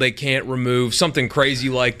field they can't remove, something crazy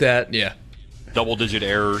like that. Yeah. Double-digit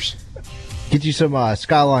errors. Get you some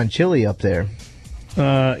Skyline chili up there.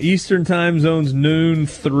 Eastern time zones noon,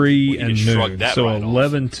 3, and noon. So right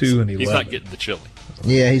 11, 2, and 11. He's not getting the chili.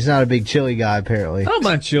 Yeah, he's not a big chili guy, apparently. I don't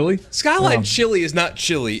mind chili. Skyline chili is not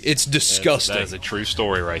chili. It's disgusting. That is a true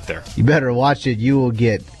story right there. You better watch it. You will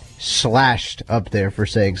get slashed up there for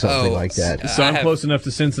saying something like that. So I'm close enough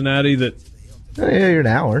to Cincinnati that... Oh, yeah, you're an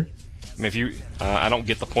hour. I mean, I don't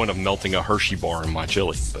get the point of melting a Hershey bar in my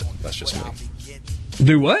chili, but that's just me.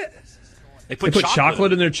 Do what? They put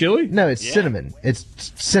chocolate in their chili? No, it's cinnamon. It's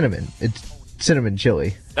cinnamon. It's cinnamon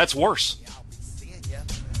chili. That's worse.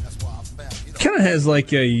 Kind of has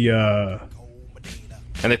like a...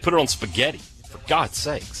 And they put it on spaghetti, for God's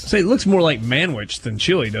sakes. Say, it looks more like manwich than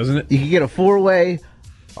chili, doesn't it? You can get a 4-way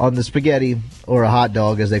on the spaghetti or a hot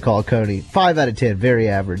dog, as they call it, Coney. 5 out of 10, very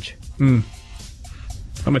average. I'm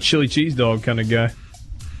a chili cheese dog kind of guy.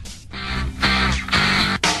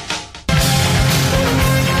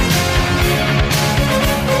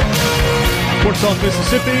 Sports Talk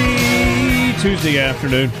Mississippi, Tuesday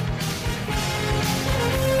afternoon.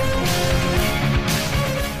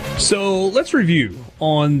 So let's review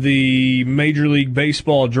on the Major League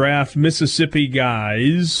Baseball draft. Mississippi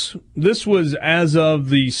guys, this was as of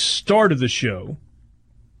the start of the show.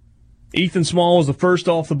 Ethan Small was the first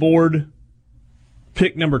off the board,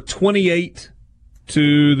 pick number 28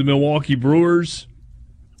 to the Milwaukee Brewers.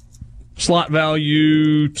 Slot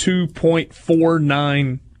value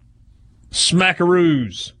 2.49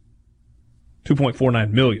 smackaroos,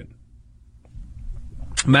 2.49 million.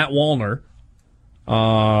 Matt Wallner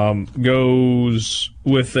goes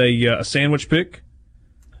with a sandwich pick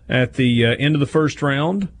at the end of the first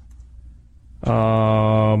round. Is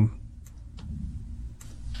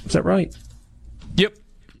that right? Yep.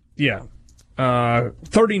 Yeah.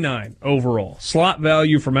 39 overall. Slot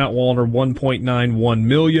value for Matt Wallner, 1.91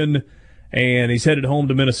 million, and he's headed home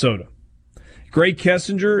to Minnesota. Gray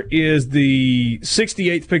Kessinger is the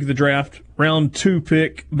 68th pick of the draft, round 2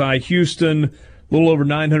 pick by Houston, a little over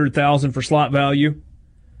 $900,000 for slot value.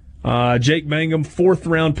 Jake Mangum, 4th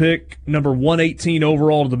round pick, number 118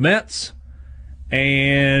 overall to the Mets.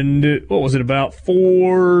 And what was it, about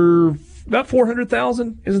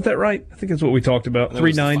 400,000? Isn't that right? I think that's what we talked about.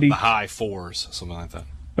 390. The high fours, something like that.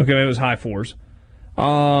 Okay, it was high fours.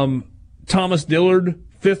 Thomas Dillard,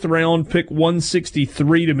 5th round pick,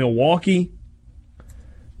 163 to Milwaukee.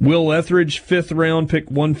 Will Etheridge, 5th round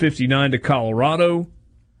pick, 159 to Colorado.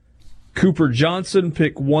 Cooper Johnson,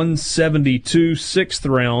 pick 172, 6th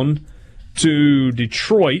round to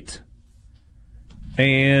Detroit.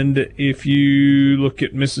 And if you look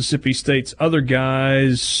at Mississippi State's other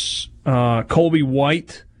guys, Colby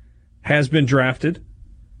White has been drafted.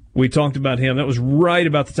 We talked about him. That was right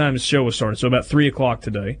about the time the show was started, so about 3 o'clock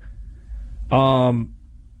today.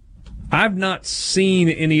 I've not seen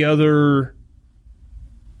any other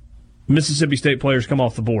Mississippi State players come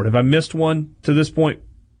off the board. Have I missed one to this point?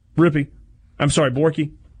 Rippy. I'm sorry,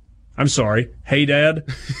 Borky. I'm sorry. Hey, Dad.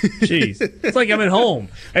 Jeez. It's like I'm at home.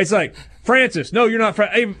 It's like, Francis. No, you're not.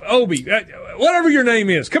 Hey, Obi. Whatever your name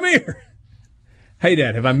is. Come here. Hey,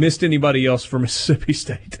 Dad. Have I missed anybody else for Mississippi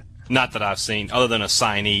State? Not that I've seen, other than a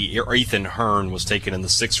signee. Ethan Hearn was taken in the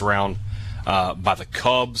 6th round by the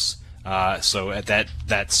Cubs. So at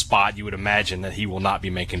that spot, you would imagine that he will not be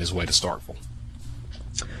making his way to Starkville.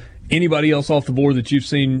 Anybody else off the board that you've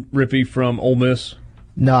seen, Rippy, from Ole Miss?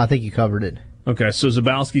 No, I think you covered it. Okay, so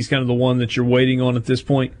Zabowski's kind of the one that you're waiting on at this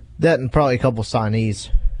point? That and probably a couple signees.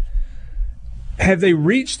 Have they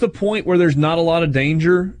reached the point where there's not a lot of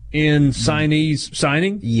danger in signees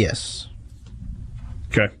signing? Yes.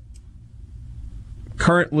 Okay.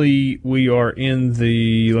 Currently, we are in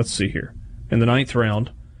the, let's see here, in the 9th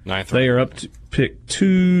round. They are up to pick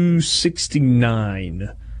 269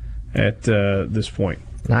 at this point.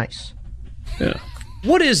 Nice. Yeah.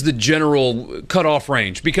 What is the general cutoff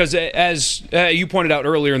range? Because as you pointed out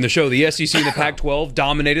earlier in the show, the SEC and the Pac-12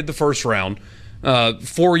 dominated the first round.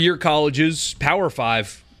 4-year colleges, Power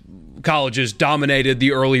 5 colleges dominated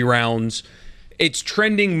the early rounds. It's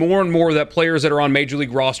trending more and more that players that are on major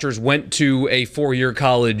league rosters went to a 4-year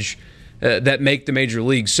college that make the major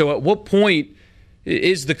leagues. So at what point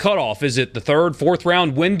is the cutoff? Is it the 3rd, 4th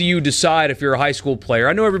round? When do you decide if you're a high school player?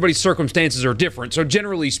 I know everybody's circumstances are different. So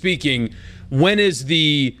generally speaking, when is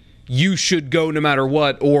the you should go no matter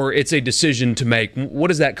what, or it's a decision to make?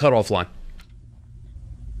 What is that cutoff line?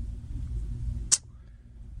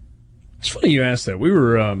 It's funny you asked that. We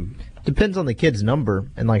were... Depends on the kid's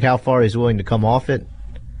number and like how far he's willing to come off it.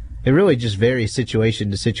 It really just varies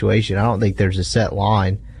situation to situation. I don't think there's a set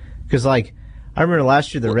line. Because like, I remember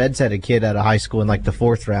last year the Reds had a kid out of high school in like the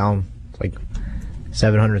 4th round, like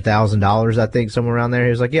 $700,000, I think, somewhere around there. He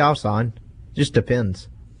was like, yeah, I'll sign. Just depends.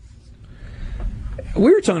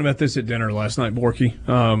 We were talking about this at dinner last night, Borky.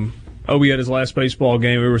 Obi had his last baseball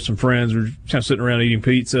game. We were with some friends. We were kind of sitting around eating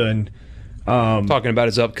pizza and talking about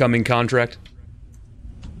his upcoming contract.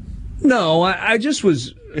 No, I just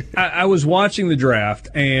was. I was watching the draft,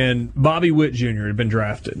 and Bobby Witt Jr. had been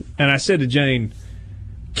drafted, and I said to Jane,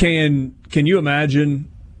 "Can you imagine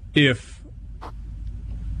if?"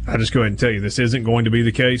 I'll just go ahead and tell you this isn't going to be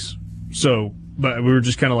the case. So, but we were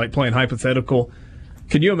just kind of like playing hypothetical.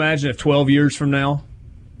 Can you imagine if 12 years from now,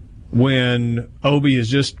 when Obi has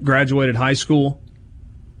just graduated high school,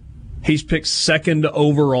 he's picked 2nd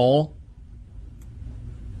overall,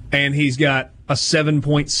 and he's got a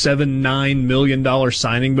 $7.79 million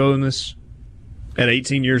signing bonus at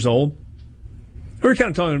 18 years old? We were kind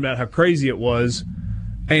of talking about how crazy it was,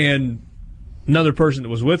 and another person that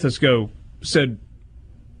was with us said,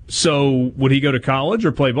 so would he go to college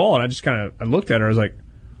or play ball? And I just I looked at her, I was like,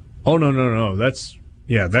 oh, no, that's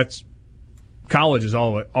college is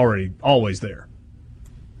always there.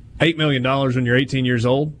 $8 million when you're 18 years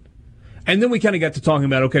old. And then we kind of got to talking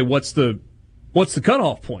about, okay, what's the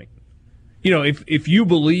cutoff point? You know, if you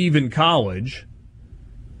believe in college,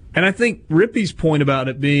 and I think Rippy's point about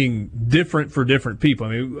it being different for different people. I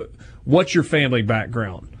mean, what's your family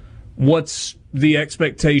background? What's the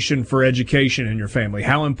expectation for education in your family?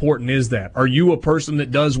 How important is that? Are you a person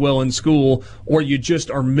that does well in school, or you just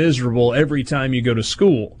are miserable every time you go to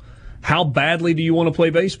school? How badly do you want to play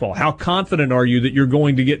baseball? How confident are you that you're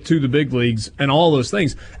going to get to the big leagues and all those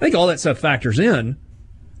things? I think all that stuff factors in.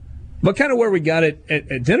 But kind of where we got it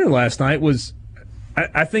at dinner last night was,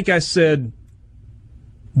 I think I said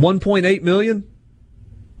 1.8 million.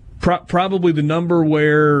 Probably the number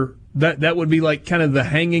where that would be like kind of the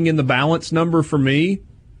hanging in the balance number for me,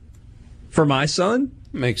 for my son.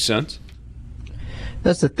 Makes sense.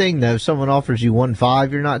 That's the thing, though. If someone offers you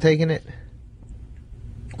 1.5, you're not taking it?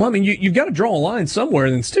 Well, I mean, you've got to draw a line somewhere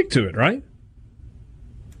and then stick to it, right?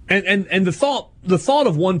 And the thought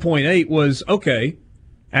of 1.8 was, okay,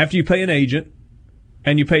 after you pay an agent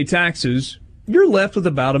and you pay taxes, you're left with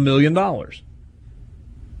about $1 million.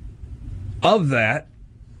 Of that,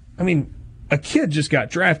 I mean, a kid just got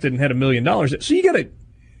drafted and had $1 million. So you got to,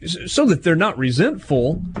 so that they're not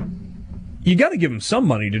resentful, you got to give them some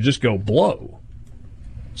money to just go blow.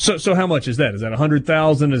 So how much is that? Is that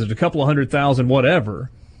 $100,000? Is it a couple of $100,000? Whatever.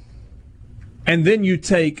 And then you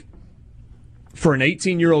take, for an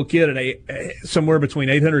 18-year-old kid, somewhere between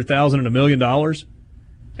 $800,000 and $1 million,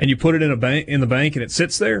 and you put it in the bank, and it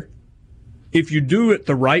sits there. If you do it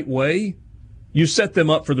the right way, you set them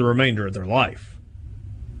up for the remainder of their life.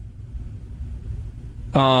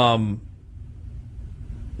 So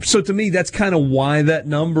to me, that's kind of why that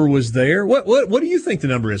number was there. What do you think the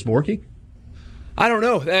number is, Borky? I don't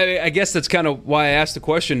know. I guess that's kind of why I asked the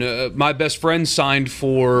question. My best friend signed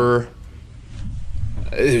for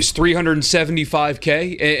it was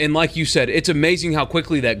 $375K, and like you said, it's amazing how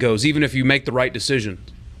quickly that goes, even if you make the right decision.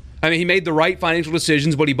 I mean, he made the right financial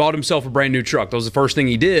decisions, but he bought himself a brand new truck. That was the first thing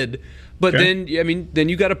he did. But then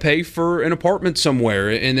you got to pay for an apartment somewhere,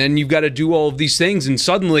 and then you've got to do all of these things, and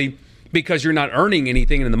suddenly, because you're not earning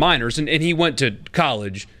anything in the minors, and he went to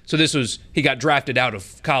college, so he got drafted out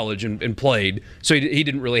of college and played, so he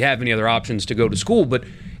didn't really have any other options to go to school. But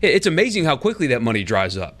it's amazing how quickly that money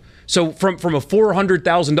dries up. So from a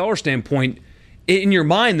 $400,000 standpoint, in your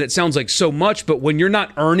mind that sounds like so much, but when you're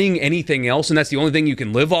not earning anything else, and that's the only thing you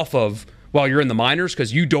can live off of while you're in the minors,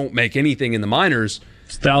 because you don't make anything in the minors,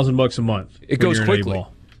 it's $1,000 a month. It goes quickly. I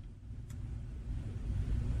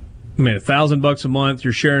mean, $1,000 a month.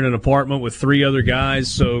 You're sharing an apartment with 3 other guys,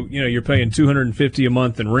 so you're paying $250 a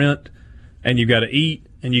month in rent, and you got to eat,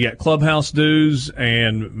 and you got clubhouse dues,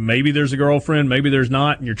 and maybe there's a girlfriend, maybe there's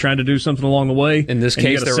not, and you're trying to do something along the way. In this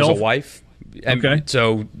case, there was a wife. Okay.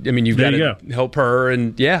 So, I mean, you've got to help her,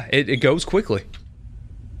 and yeah, it goes quickly.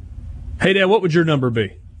 Hey, Dad, what would your number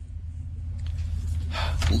be?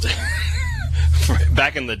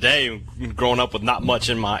 Back in the day, growing up with not much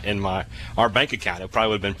in our bank account, it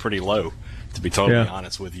probably would have been pretty low, to be totally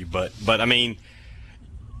honest with you. But I mean,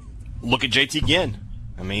 look at JT Ginn.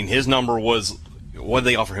 I mean, his number was, what did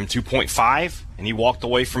they offer him, 2.5, and he walked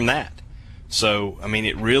away from that. So, I mean,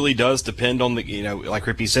 it really does depend on like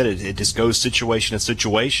Rippy said, it just goes situation to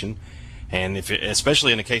situation. And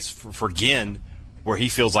especially in the case for Ginn, where he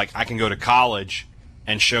feels like I can go to college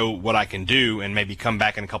and show what I can do and maybe come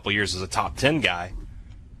back in a couple of years as a top 10 guy,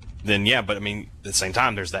 then yeah, but I mean, at the same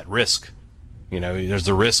time, there's that risk. There's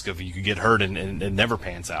the risk of you could get hurt and it never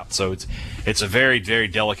pans out. So it's a very, very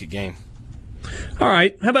delicate game. All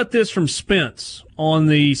right. How about this from Spence on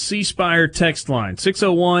the C Spire text line?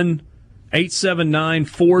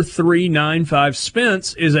 601-879-4395.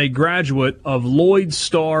 Spence is a graduate of Lloyd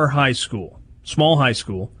Starr High School, small high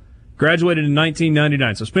school, graduated in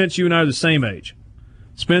 1999. So, Spence, you and I are the same age.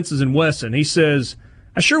 Spence is in Weston. He says,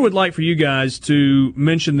 I sure would like for you guys to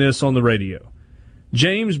mention this on the radio.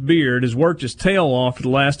 James Beard has worked his tail off for the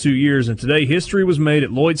last 2 years, and today history was made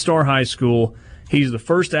at Lloyd Starr High School. He's the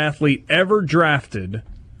first athlete ever drafted.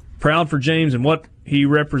 Proud for James and what he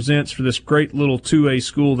represents for this great little 2A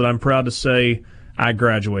school that I'm proud to say I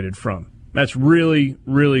graduated from. That's really,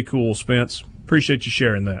 really cool, Spence. Appreciate you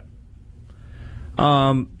sharing that.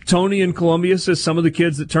 Tony in Columbia says some of the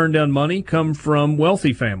kids that turn down money come from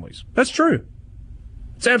wealthy families. That's true.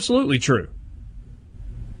 It's absolutely true.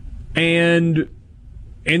 And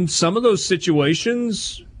in some of those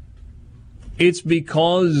situations, it's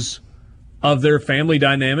because of their family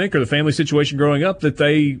dynamic or the family situation growing up that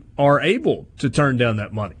they are able to turn down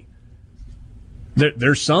that money.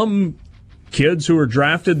 There's some kids who are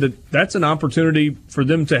drafted that's an opportunity for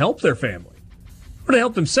them to help their family or to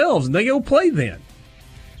help themselves, and they go play then.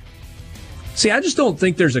 See, I just don't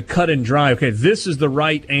think there's a cut and dry, okay, this is the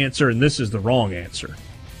right answer and this is the wrong answer.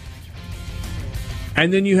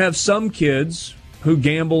 And then you have some kids who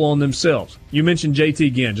gamble on themselves. You mentioned JT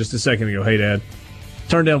again just a second ago. Hey, Dad.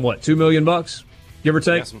 Turned down what, $2 million, give or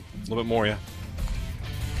take? Yes, a little bit more, yeah.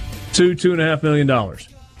 $2.5 million.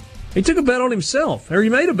 He took a bet on himself, or he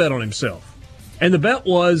made a bet on himself. And the bet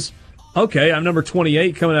was, okay, I'm number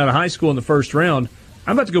 28 coming out of high school in the first round.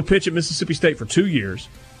 I'm about to go pitch at Mississippi State for 2 years.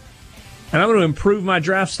 And I'm going to improve my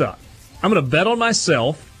draft stock. I'm going to bet on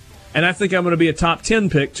myself, and I think I'm going to be a top 10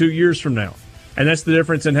 pick 2 years from now. And that's the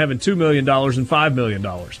difference in having $2 million and $5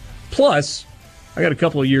 million. Plus, I got a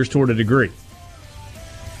couple of years toward a degree.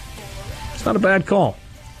 It's not a bad call.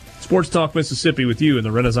 Sports Talk Mississippi with you in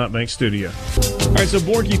the Renaissance Bank studio. All right, so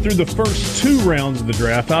Borky, through the first 2 rounds of the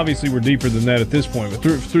draft, obviously we're deeper than that at this point, but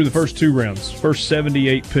through the first 2 rounds, first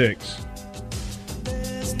 78 picks,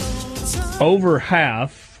 over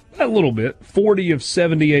half, a little bit, 40 of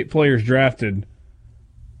 78 players drafted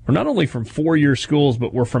were not only from 4-year schools,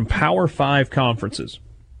 but were from Power 5 conferences.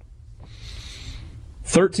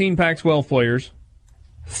 13 Pac-12 players,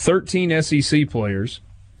 13 SEC players,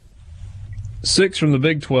 6 from the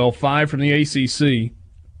Big 12, 5 from the ACC,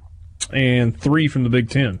 and 3 from the Big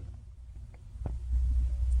 10.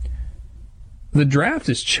 The draft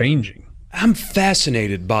is changing. I'm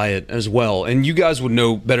fascinated by it as well, and you guys would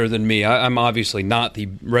know better than me. I'm obviously not the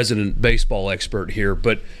resident baseball expert here,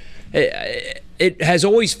 but it has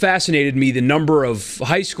always fascinated me the number of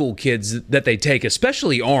high school kids that they take,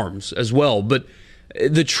 especially arms as well. But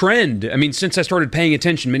the trend, I mean, since I started paying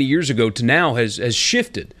attention many years ago to now has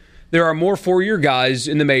shifted. There are more 4-year guys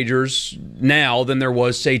in the majors now than there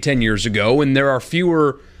was, say, 10 years ago, and there are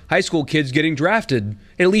fewer high school kids getting drafted,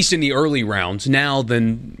 at least in the early rounds, now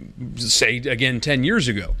than, say, again, 10 years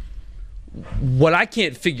ago. What I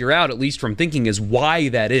can't figure out, at least from thinking, is why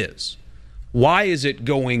that is. Why is it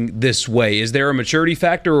going this way? Is there a maturity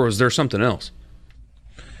factor, or is there something else?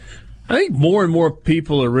 I think more and more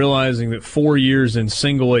people are realizing that 4 years in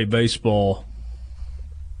single-A baseball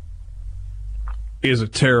is a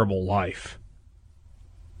terrible life.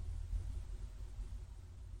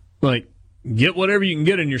 Like, get whatever you can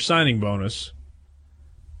get in your signing bonus,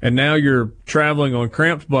 and now you're traveling on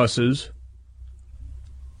cramped buses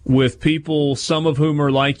with people, some of whom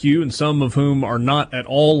are like you and some of whom are not at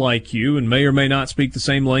all like you and may or may not speak the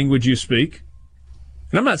same language you speak.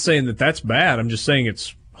 And I'm not saying that that's bad. I'm just saying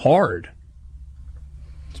it's hard.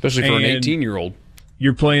 Especially for an 18-year-old.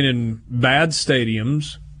 You're playing in bad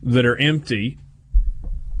stadiums that are empty,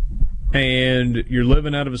 and you're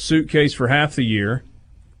living out of a suitcase for half the year,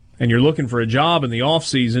 and you're looking for a job in the off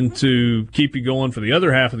season to keep you going for the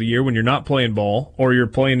other half of the year when you're not playing ball, or you're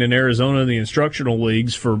playing in Arizona in the instructional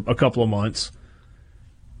leagues for a couple of months.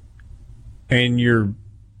 And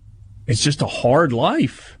it's just a hard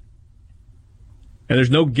life. And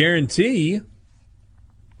there's no guarantee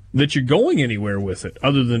that you're going anywhere with it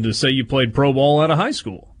other than to say you played pro ball out of high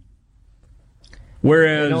school.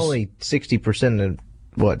 Whereas and only 60%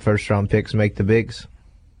 of first-round picks make the bigs?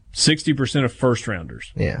 60% of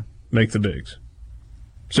first-rounders make the bigs.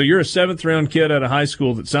 So you're a 7th-round kid out of high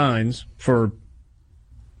school that signs for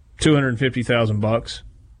 $250,000.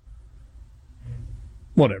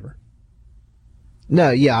 Whatever.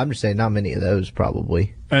 No, yeah, I'm just saying not many of those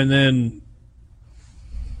probably. And then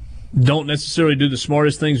don't necessarily do the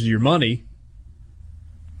smartest things with your money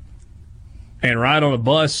and ride on a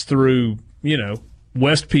bus through,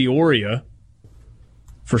 West Peoria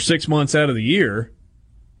for 6 months out of the year.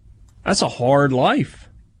 That's a hard life.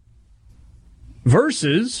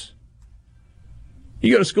 Versus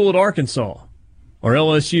you go to school at Arkansas or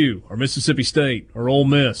LSU or Mississippi State or Ole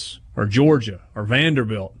Miss or Georgia or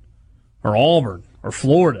Vanderbilt or Auburn or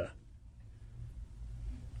Florida.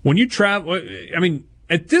 When you travel,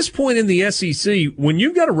 at this point in the SEC, when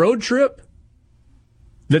you've got a road trip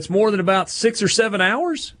that's more than about 6 or 7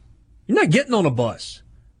 hours, you're not getting on a bus.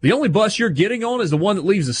 The only bus you're getting on is the one that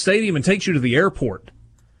leaves the stadium and takes you to the airport,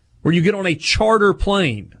 where you get on a charter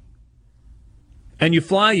plane. And you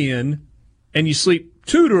fly in and you sleep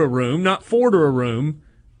 2 to a room, not 4 to a room,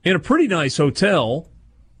 in a pretty nice hotel.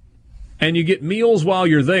 And you get meals while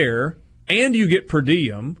you're there, and you get per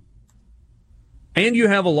diem. And you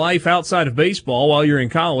have a life outside of baseball while you're in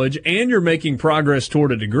college, and you're making progress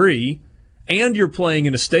toward a degree, and you're playing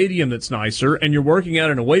in a stadium that's nicer, and you're working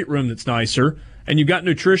out in a weight room that's nicer, and you've got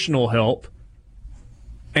nutritional help,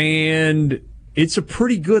 and it's a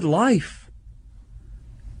pretty good life.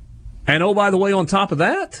 And oh, by the way, on top of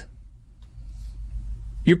that,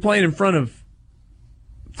 you're playing in front of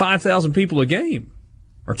 5,000 people a game,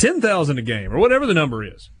 or 10,000 a game, or whatever the number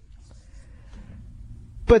is.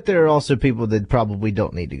 But there are also people that probably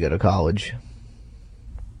don't need to go to college.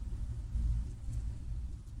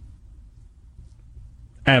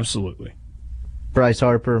 Absolutely. Bryce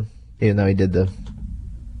Harper, even though he did the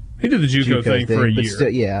JUCO thing for a year. Still,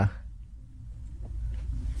 yeah.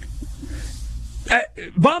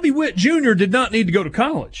 Bobby Witt Jr. did not need to go to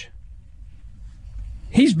college.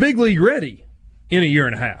 He's big league ready in a year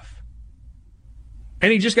and a half.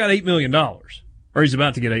 And he just got $8 million. Or he's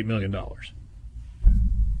about to get $8 million.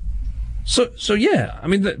 So yeah, I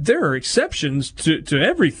mean, there are exceptions to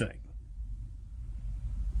everything.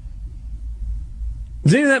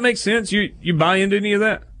 Does any of that make sense? You buy into any of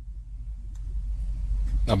that?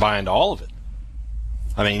 I buy into all of it.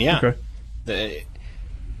 I mean, yeah. Okay.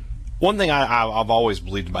 One thing I've always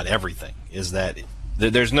believed about everything is that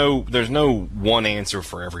there's no one answer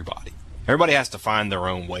for everybody. Everybody has to find their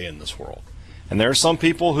own way in this world. And there are some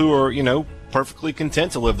people who are, perfectly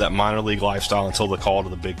content to live that minor league lifestyle until the call to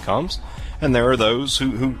the big comes. And there are those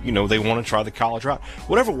who they want to try the college route.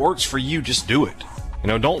 Whatever works for you, just do it.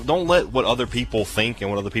 Don't let what other people think and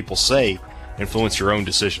what other people say influence your own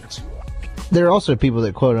decisions. There are also people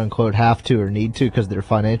that quote unquote have to or need to because of their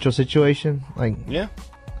financial situation. Yeah.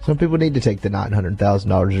 Some people need to take the $900,000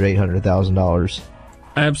 or $800,000.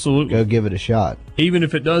 Absolutely. Go give it a shot. Even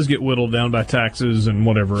if it does get whittled down by taxes and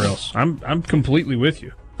whatever else. I'm completely with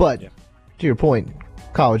you. But to your point,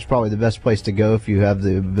 college is probably the best place to go if you have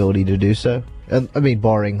the ability to do so. I mean,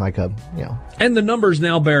 barring And the numbers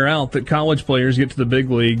now bear out that college players get to the big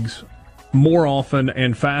leagues more often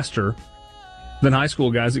and faster than high school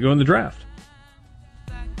guys that go in the draft.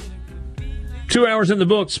 2 hours in the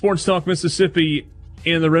book, Sports Talk Mississippi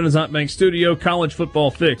in the Renaissance Bank studio. College Football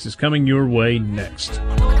Fix is coming your way next.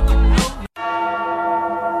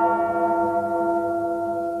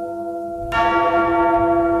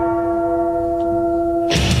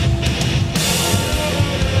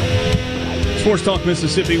 Sports Talk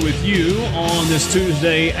Mississippi with you on this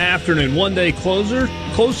Tuesday afternoon. One day closer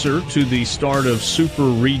to the start of Super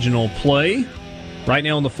Regional play. Right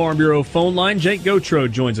now on the Farm Bureau phone line, Jake Gautreaux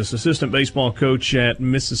joins us, assistant baseball coach at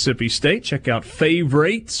Mississippi State. Check out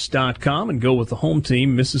favorites.com and go with the home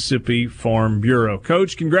team, Mississippi Farm Bureau.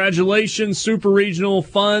 Coach, congratulations, Super Regional,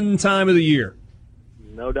 fun time of the year.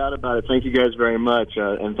 No doubt about it. Thank you guys very much,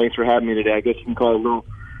 and thanks for having me today. I guess you can call it a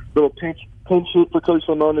little pinch hit for Coach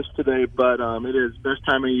Lemonis today, but it is best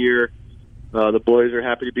time of year. The boys are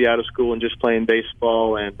happy to be out of school and just playing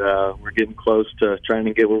baseball, and we're getting close to trying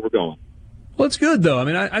to get where we're going. Well, it's good, though. I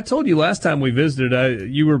mean, I told you last time we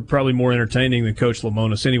visited, you were probably more entertaining than Coach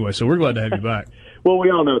Lemonis anyway, so we're glad to have you back. Well,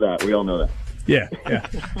 we all know that. Yeah.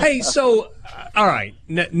 Hey, so, all right,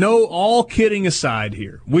 all kidding aside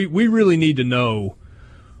here, we really need to know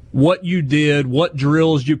what you did, what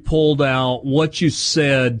drills you pulled out, what you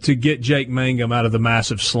said to get Jake Mangum out of the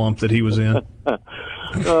massive slump that he was in.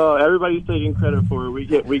 Oh, everybody's taking credit for it.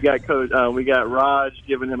 We got Raj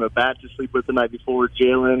giving him a bat to sleep with the night before.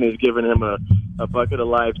 Jalen is giving him a bucket of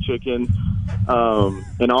live chicken.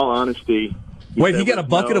 In all honesty, wait, he got a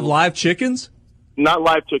bucket of live chickens? Not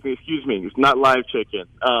live chicken. Excuse me, it's not live chicken.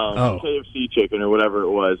 KFC chicken or whatever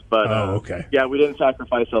it was. But okay. Yeah, we didn't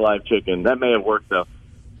sacrifice a live chicken. That may have worked though.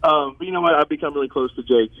 But you know what? I've become really close to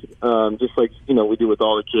Jake, just like, we do with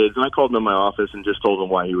all the kids. And I called him in my office and just told him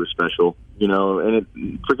why he was special, and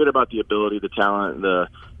forget about the ability, the talent, the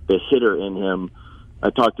hitter in him. I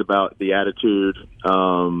talked about the attitude,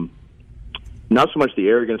 not so much the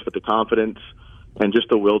arrogance, but the confidence and just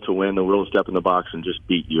the will to win, the will to step in the box and just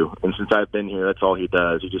beat you. And since I've been here, that's all he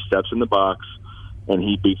does. He just steps in the box and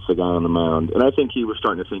he beats the guy on the mound. And I think he was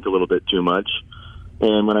starting to think a little bit too much.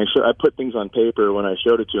 And when I put things on paper, when I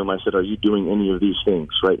showed it to him, I said, "Are you doing any of these things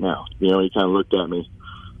right now?" He kind of looked at me.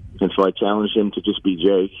 And so I challenged him to just be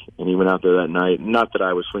Jake, and he went out there that night. Not that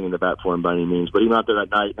I was swinging the bat for him by any means, but he went out there that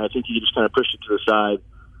night, and I think he just kind of pushed it to the side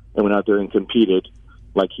and went out there and competed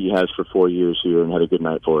like he has for 4 years here and had a good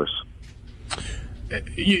night for us.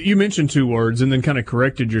 You mentioned two words and then kind of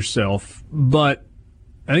corrected yourself, but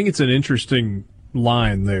I think it's an interesting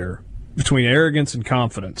line there between arrogance and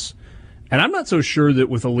confidence. And I'm not so sure that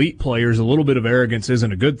with elite players, a little bit of arrogance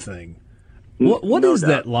isn't a good thing. What is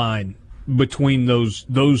that line between those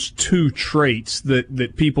two traits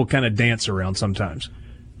that people kind of dance around sometimes?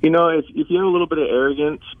 If you have a little bit of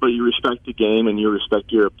arrogance, but you respect the game and you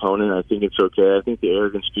respect your opponent, I think it's okay. I think the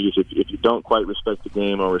arrogance piece, if you don't quite respect the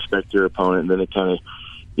game or respect your opponent, then it kind of,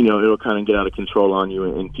 it'll kind of get out of control on you,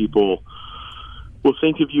 and people will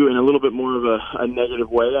think of you in a little bit more of a negative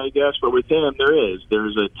way, I guess. But with him,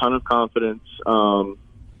 there's a ton of confidence. And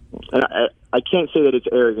I can't say that it's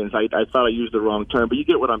arrogance. I thought I used the wrong term, but you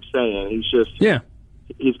get what I'm saying.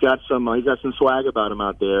 he's got some swag about him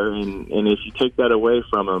out there, and if you take that away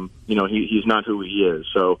from him, he's not who he is.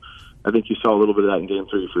 So I think you saw a little bit of that in Game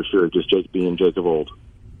 3 for sure. Just Jake being Jake of old.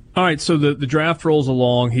 All right, so the draft rolls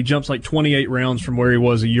along. He jumps like 28 rounds from where he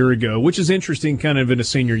was a year ago, which is interesting kind of in a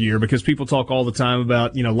senior year because people talk all the time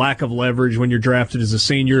about, lack of leverage when you're drafted as a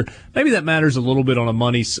senior. Maybe that matters a little bit on the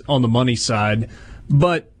money side.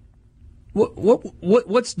 But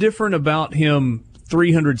what's different about him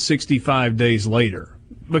 365 days later?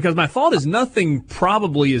 Because my thought is nothing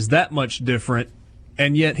probably is that much different,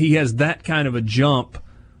 and yet he has that kind of a jump.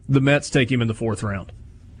 The Mets take him in the 4th round.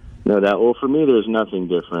 No doubt. Well, for me, there's nothing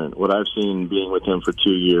different. What I've seen being with him for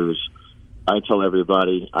 2 years, I tell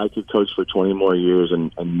everybody I could coach for 20 more years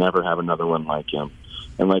and never have another one like him.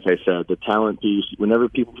 And like I said, the talent piece, whenever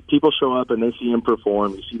people show up and they see him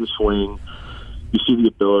perform, you see the swing, you see the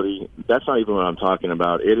ability, that's not even what I'm talking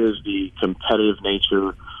about. It is the competitive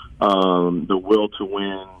nature, the will to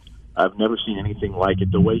win. I've never seen anything like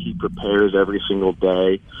it, the way he prepares every single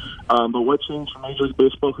day. But what changed from Major League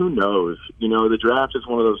Baseball, who knows? The draft is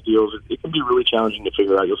one of those deals. It can be really challenging to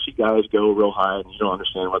figure out. You'll see guys go real high, and you don't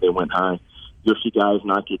understand why they went high. You'll see guys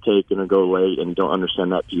not get taken or go late, and you don't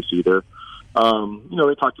understand that piece either.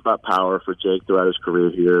 They talked about power for Jake throughout his career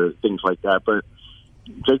here, things like that. But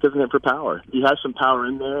Jake doesn't hit for power. He has some power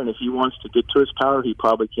in there, and if he wants to get to his power, he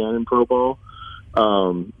probably can in pro ball.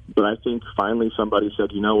 But I think finally somebody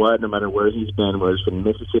said, you know what, no matter where he's been, whether it's from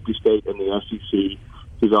Mississippi State and the SEC,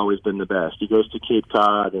 he's always been the best. He goes to Cape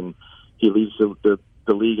Cod and he leads the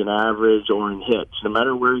league in average or in hits. No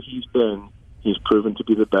matter where he's been, he's proven to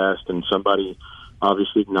be the best, and somebody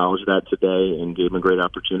obviously acknowledged that today and gave him a great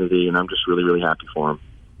opportunity, and I'm just really, really happy for him.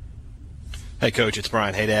 Hey, Coach, it's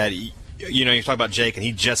Brian. Hey, Dad. You talk about Jake, and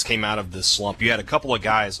he just came out of this slump. You had a couple of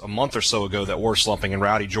guys a month or so ago that were slumping, in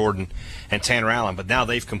Rowdy Jordan and Tanner Allen, but now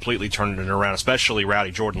they've completely turned it around, especially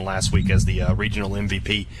Rowdy Jordan last week as the regional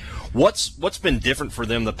MVP. What's been different for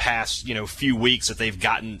them the past few weeks that they've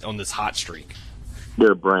gotten on this hot streak?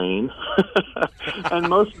 Their brain. And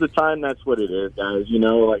most of the time that's what it is, guys.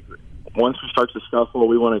 Like once we start to scuffle,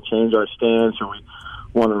 we want to change our stance, or we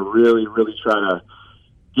want to really, really try to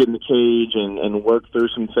get in the cage and work through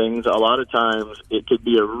some things. A lot of times it could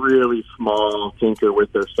be a really small tinker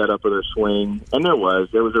with their setup or their swing. And there was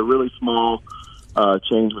a really small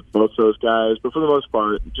change with both those guys. But for the most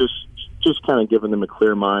part, just kind of giving them a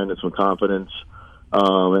clear mind and some confidence.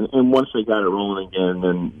 And once they got it rolling again,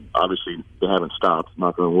 then obviously they haven't stopped.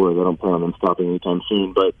 Knock on wood. I don't plan on them stopping anytime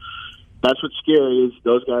soon. But that's what's scary is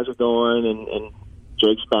those guys are going and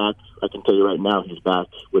Jake's back. I can tell you right now he's back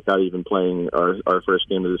without even playing our first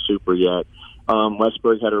game of the Super yet.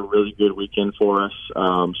 Westburg had a really good weekend for us.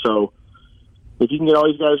 So if you can get all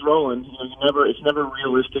these guys rolling, it's never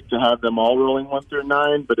realistic to have them all rolling 1 through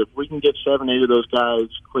 9. But if we can get 7, 8 of those guys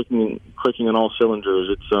clicking on all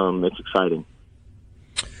cylinders, it's exciting.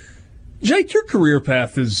 Jake, your career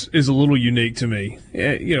path is a little unique to me.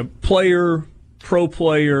 Player, pro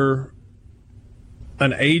player,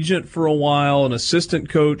 an agent for a while, an assistant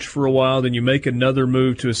coach for a while, then you make another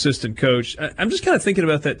move to assistant coach. I'm just kind of thinking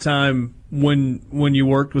about that time when you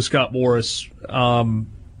worked with Scott Boras,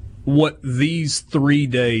 what these 3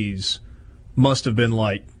 days must have been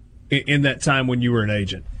like in that time when you were an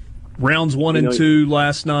agent. Rounds 1 and 2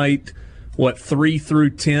 last night, 3 through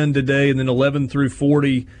 10 today, and then 11 through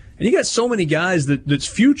 40. And you got so many guys that's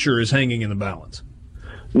future is hanging in the balance.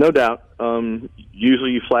 No doubt.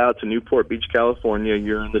 Usually you fly out to Newport Beach, California.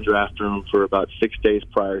 You're in the draft room for about 6 days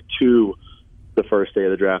prior to the first day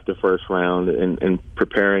of the draft, the first round, and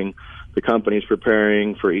preparing. The company's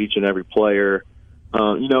preparing for each and every player.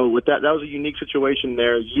 With that was a unique situation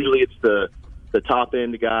there. Usually it's the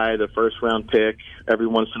top-end guy, the first-round pick. Every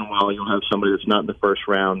once in a while you'll have somebody that's not in the first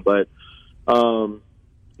round. But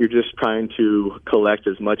you're just trying to collect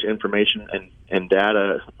as much information and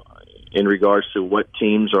data in regards to what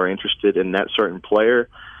teams are interested in that certain player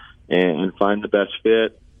and find the best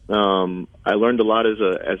fit. I learned a lot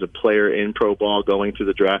as a player in pro ball going through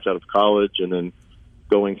the draft out of college and then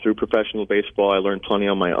going through professional baseball. I learned plenty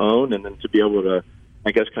on my own, and then to be able to,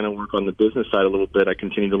 I guess, kind of work on the business side a little bit, I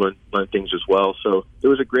continue to learn things as well. So it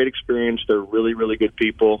was a great experience. They're really, really good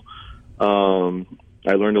people.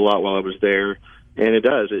 I learned a lot while I was there, and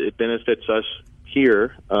it benefits us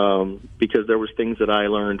here because there was things that I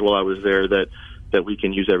learned while I was there that we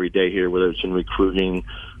can use every day here, whether it's in recruiting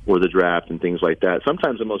or the draft and things like that.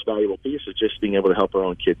 Sometimes the most valuable piece is just being able to help our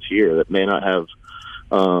own kids here that may not have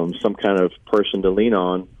some kind of person to lean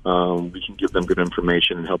on. We can give them good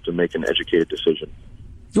information and help them make an educated decision.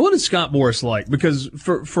 What is Scott Boras like? Because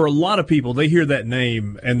for a lot of people, they hear that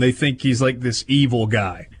name and they think he's like this evil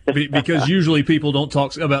guy. because usually people don't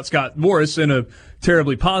talk about Scott Boras in a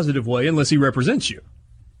terribly positive way unless he represents you.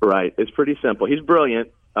 Right. It's pretty simple. He's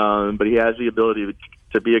brilliant, but he has the ability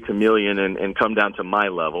to be a chameleon and come down to my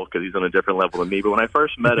level because he's on a different level than me. But when I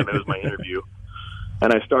first met him, it was my interview,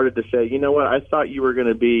 and I started to say, you know what, I thought you were going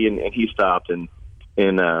to be, and he stopped, and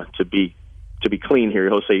to be clean here,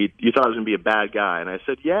 he'll say, you thought I was going to be a bad guy. And I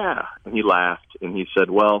said, yeah. And he laughed, and he said,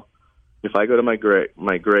 well, if I go to my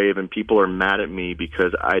grave and people are mad at me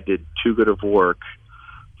because I did too good of work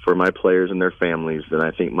for my players and their families, then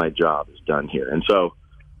I think my job is done here. And so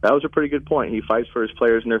that was a pretty good point. He fights for his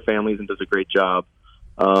players and their families and does a great job.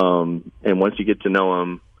 And once you get to know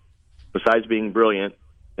him, besides being brilliant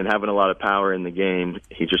and having a lot of power in the game,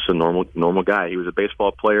 he's just a normal guy. He was a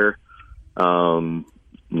baseball player,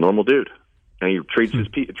 normal dude. And he treats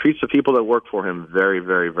the people that work for him very,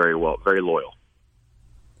 very, very well, very loyal.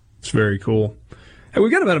 It's very cool. Hey,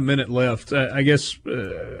 we've got about a minute left. I guess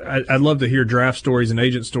I'd love to hear draft stories and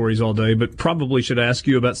agent stories all day, but probably should ask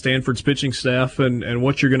you about Stanford's pitching staff and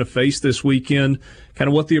what you're going to face this weekend, kind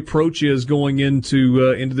of what the approach is going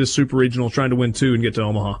into this Super Regional, trying to win 2 and get to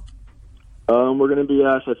Omaha. We're going to be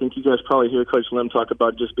us. I think you guys probably hear Coach Lim talk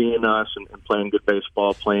about just being us and playing good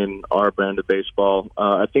baseball, playing our brand of baseball.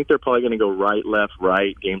 I think they're probably going to go right, left,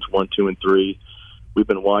 right, games 1, 2, and 3. We've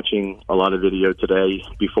been watching a lot of video today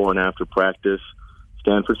before and after practice.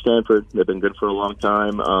 Stanford, they've been good for a long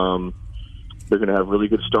time. They're going to have really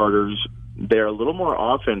good starters. They're a little more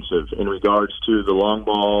offensive in regards to the long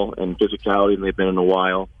ball and physicality than they've been in a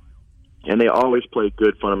while. And they always play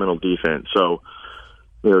good fundamental defense. So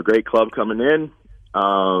they're a great club coming in.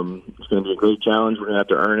 It's going to be a great challenge. We're going to have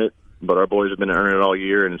to earn it. But our boys have been earning it all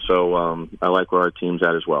year, and so I like where our team's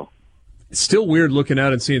at as well. It's still weird looking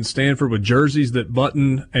out and seeing Stanford with jerseys that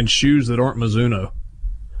button and shoes that aren't Mizuno.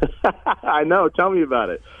 I know. Tell me about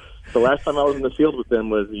it. The last time I was in the field with them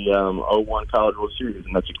was the 01 College World Series,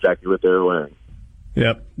 and that's exactly what they were wearing.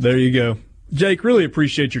 Yep, there you go. Jake, really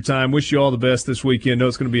appreciate your time. Wish you all the best this weekend. Know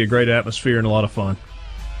it's going to be a great atmosphere and a lot of fun.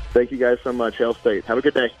 Thank you guys so much. Hail State. Have a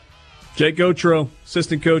good day. Jake Gautreaux,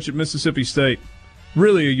 assistant coach at Mississippi State.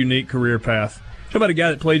 Really a unique career path. How about a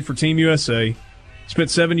guy that played for Team USA, spent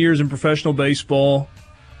 7 years in professional baseball,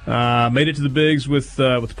 made it to the bigs with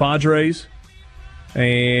the Padres,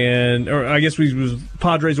 or I guess he was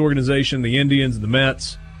Padres organization, the Indians, and the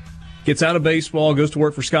Mets. Gets out of baseball, goes to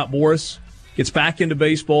work for Scott Boras, gets back into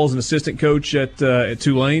baseball as an assistant coach at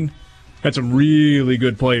Tulane. Had some really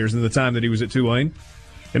good players in the time that he was at Tulane,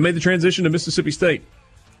 and made the transition to Mississippi State.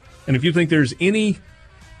 And if you think there's any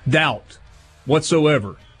doubt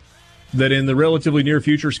whatsoever that in the relatively near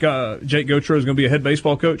future Jake Gautreaux is going to be a head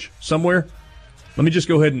baseball coach somewhere, let me just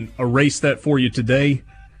go ahead and erase that for you today.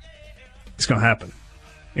 It's going to happen.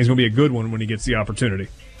 It's going to be a good one when he gets the opportunity.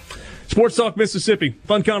 Sports Talk Mississippi.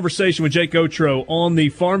 Fun conversation with Jake Gautreaux on the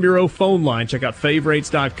Farm Bureau phone line. Check out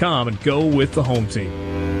favorites.com and go with the home team.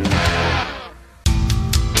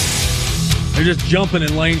 They're just jumping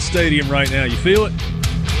in Lane Stadium right now. You feel it?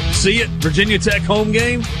 See it? Virginia Tech home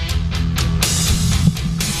game.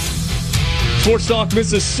 Sports Talk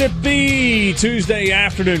Mississippi, Tuesday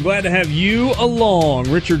afternoon. Glad to have you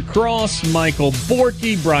along. Richard Cross, Michael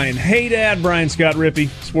Borky, Brian Haydad, Brian Scott Rippey.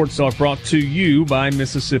 Sports Talk brought to you by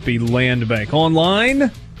Mississippi Land Bank.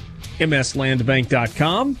 Online,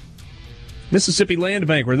 mslandbank.com. Mississippi Land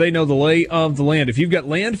Bank, where they know the lay of the land. If you've got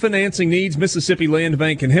land financing needs, Mississippi Land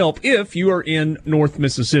Bank can help if you are in North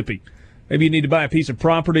Mississippi. Maybe you need to buy a piece of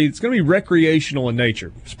property. It's going to be recreational in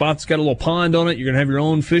nature. Spot's got a little pond on it. You're going to have your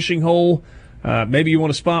own fishing hole. Maybe you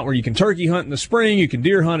want a spot where you can turkey hunt in the spring. You can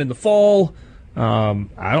deer hunt in the fall.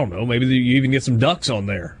 I don't know. Maybe you even get some ducks on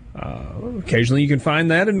there. Occasionally you can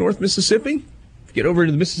find that in North Mississippi. If you get over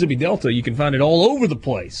into the Mississippi Delta, you can find it all over the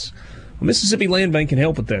place. Well, Mississippi Land Bank can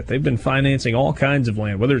help with that. They've been financing all kinds of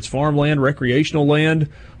land, whether it's farmland, recreational land,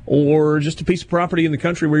 or just a piece of property in the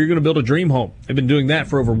country where you're going to build a dream home. They've been doing that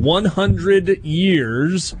for over 100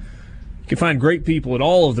 years. You can find great people at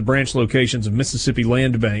all of the branch locations of Mississippi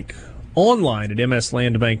Land Bank online at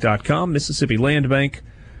mslandbank.com. Mississippi Land Bank,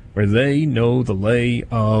 where they know the lay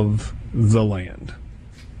of the land.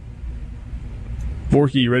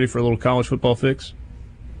 Borky, you ready for a little college football fix?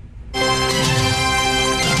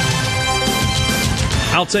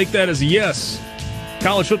 I'll take that as a yes.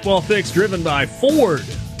 College football fix driven by Ford,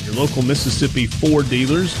 your local Mississippi Ford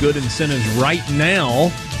dealers. Good incentives right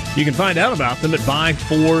now. You can find out about them at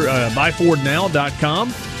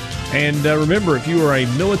buyfordnow.com. And remember, if you are a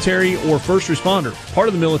military or first responder, part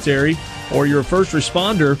of the military, or you're a first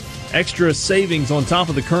responder, extra savings on top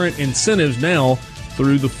of the current incentives now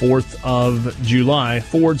through the 4th of July.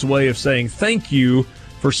 Ford's way of saying thank you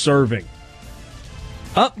for serving.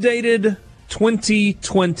 Updated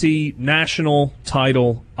 2020 national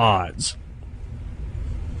title odds.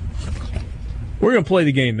 We're going to play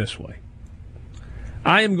the game this way.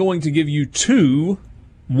 I am going to give you two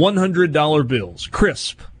 $100 bills,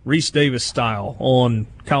 crisp, Reese Davis style, on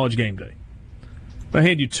College Game Day. I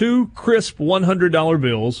hand you two crisp $100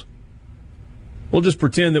 bills. We'll just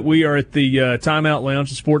pretend that we are at the Timeout Lounge,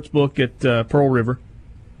 the sports book at Pearl River.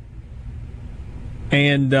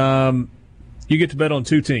 And you get to bet on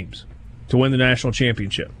two teams to win the national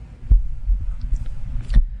championship.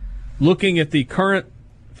 Looking at the current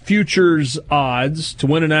futures odds to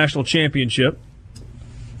win a national championship,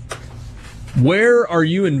 where are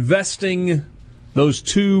you investing those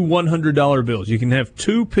two $100 bills? You can have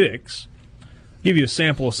two picks. I'll give you a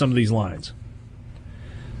sample of some of these lines.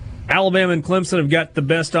 Alabama and Clemson have got the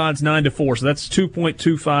best odds 9-4, so that's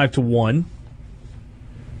 2.25 to 1.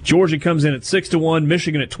 Georgia comes in at 6-1,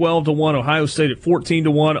 Michigan at 12-1, Ohio State at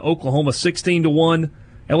 14-1, Oklahoma 16-1,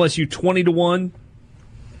 LSU 20-1,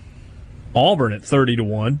 Auburn at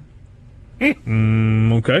 30-1.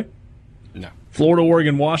 Okay. No. Florida,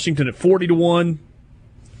 Oregon, Washington at 40-1.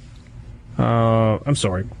 I'm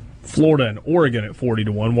sorry. Florida and Oregon at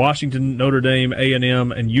 40-1. Washington, Notre Dame,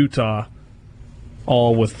 A&M, and Utah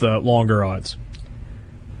all with longer odds.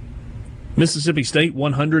 Mississippi State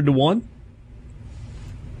 100-1.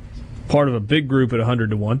 Part of a big group at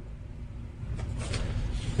 100-1.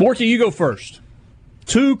 Borky, you go first.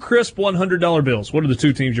 Two crisp $100 bills. What are the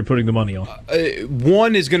two teams you're putting the money on?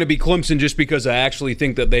 One is going to be Clemson, just because I actually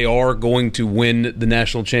think that they are going to win the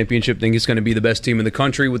national championship. I think it's going to be the best team in the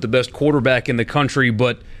country with the best quarterback in the country,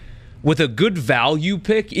 but with a good value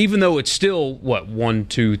pick, even though it's still, 1,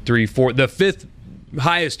 2, 3, 4, the fifth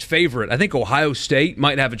highest favorite. I think Ohio State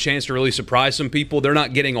might have a chance to really surprise some people. They're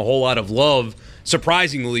not getting a whole lot of love,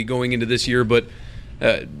 surprisingly, going into this year, but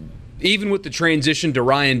even with the transition to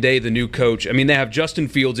Ryan Day, the new coach, I mean, they have Justin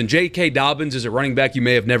Fields, and J.K. Dobbins is a running back you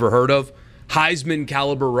may have never heard of, Heisman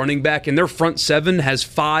caliber running back, and their front seven has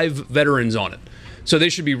 5 veterans on it. So they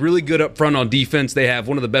should be really good up front on defense. They have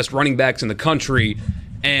one of the best running backs in the country,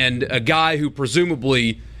 and a guy who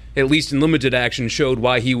presumably, at least in limited action, showed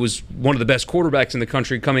why he was one of the best quarterbacks in the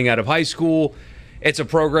country coming out of high school. It's a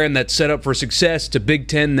program that's set up for success. It's a Big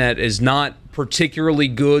Ten that is not particularly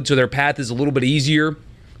good, so their path is a little bit easier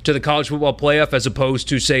to the college football playoff as opposed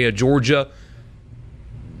to, say, a Georgia.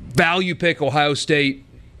 Value pick Ohio State,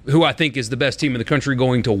 who I think is the best team in the country,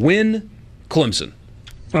 going to win. Clemson.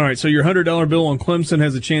 All right, so your $100 bill on Clemson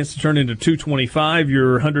has a chance to turn into $225.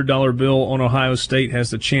 Your $100 bill on Ohio State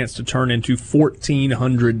has a chance to turn into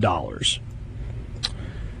 $1,400.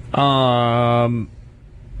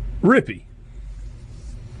 Rippy,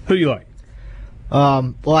 who you like?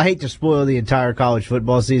 Well, I hate to spoil the entire college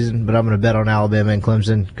football season, but I'm going to bet on Alabama and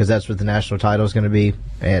Clemson because that's what the national title is going to be,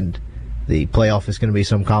 and the playoff is going to be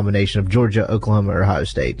some combination of Georgia, Oklahoma, or Ohio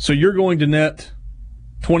State. So you're going to net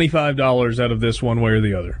 $25 out of this one way or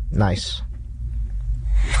the other. Nice.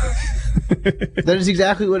 That is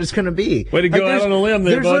exactly what it's going to be. Way to go out on a limb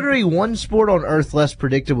there, There's bud. literally one sport on earth less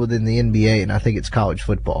predictable than the NBA, and I think it's college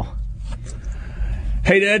football.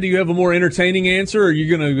 Hey, Dad, do you have a more entertaining answer, or are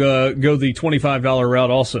you going to go the $25 route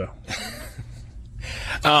also?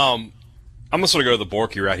 I'm going to sort of go the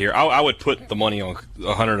Borky route here. I would put the money on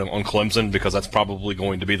 100 on Clemson because that's probably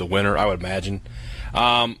going to be the winner, I would imagine.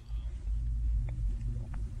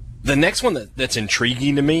 The next one that's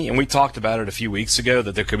intriguing to me, and we talked about it a few weeks ago,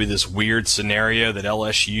 that there could be this weird scenario that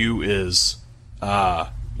LSU is a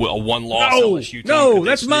one-loss LSU team. No,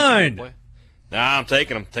 that's mine. Nah, I'm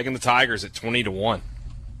taking them. Taking the Tigers at 20-1.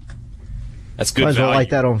 That's good Might as well value. light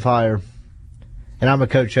that on fire. And I'm a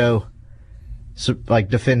Coach O,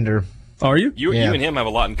 defender. Are you? You and him have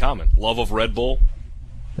a lot in common. Love of Red Bull.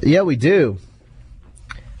 Yeah, we do.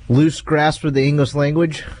 Loose grasp of the English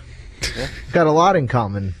language. Yeah. Got a lot in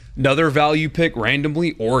common. Another value pick,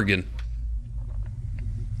 randomly, Oregon.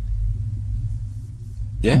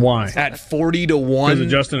 Yeah. Why? At 40-1. Because of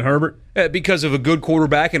Justin Herbert? Because of a good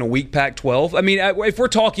quarterback and a weak Pac-12. I mean, if we're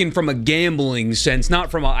talking from a gambling sense,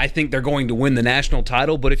 not from I think they're going to win the national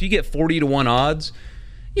title, but if you get 40-1 odds,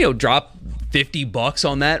 drop $50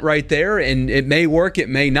 on that right there, and it may work, it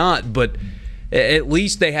may not, but at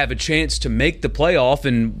least they have a chance to make the playoff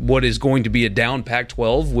in what is going to be a down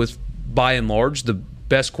Pac-12 with, by and large, the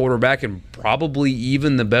best quarterback and probably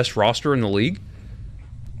even the best roster in the league.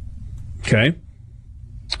 Okay.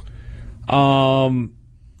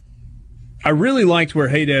 I really liked where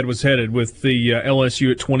Haydad was headed with the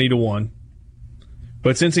LSU at 20-1.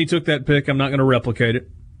 But since he took that pick, I'm not going to replicate it.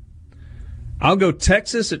 I'll go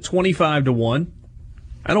Texas at 25-1.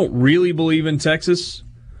 I don't really believe in Texas,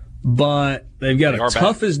 but they've got a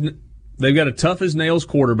tough as nails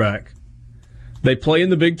quarterback. They play in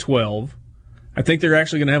the Big 12. I think they're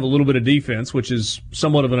actually going to have a little bit of defense, which is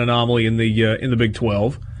somewhat of an anomaly in the Big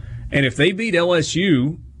 12. And if they beat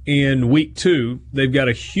LSU in Week 2, they've got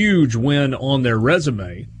a huge win on their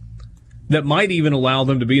resume that might even allow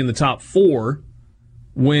them to be in the top 4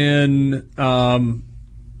 when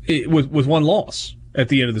with one loss at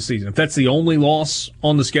the end of the season. If that's the only loss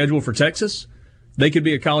on the schedule for Texas, they could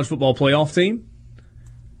be a college football playoff team.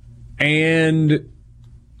 And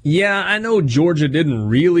yeah, I know Georgia didn't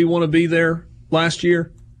really want to be there last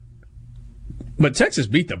year, but Texas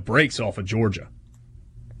beat the brakes off of Georgia.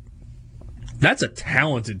 That's a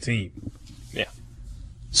talented team. Yeah.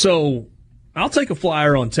 So I'll take a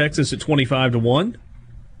flyer on Texas at 25-1.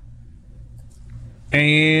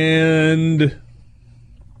 And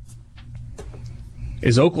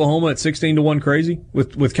is Oklahoma at 16-1 crazy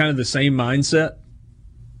with kind of the same mindset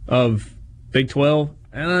of Big 12?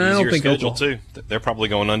 And I don't think schedule too. They're probably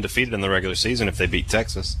going undefeated in the regular season if they beat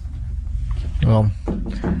Texas. Well,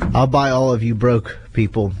 I'll buy all of you broke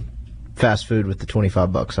people fast food with the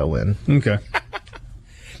 $25 I win. Okay.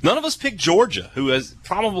 None of us picked Georgia, who is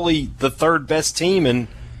probably the third best team and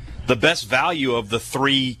the best value of the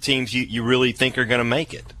 3 teams you really think are going to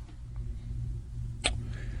make it.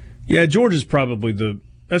 Yeah, Georgia's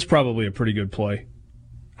that's probably a pretty good play.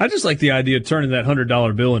 I just like the idea of turning that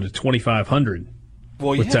 $100 bill into $2,500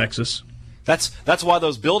 with Texas. That's why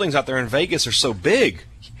those buildings out there in Vegas are so big.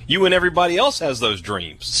 You and everybody else has those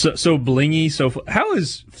dreams. So blingy. So how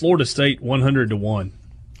is Florida State 100-1?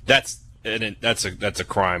 That's a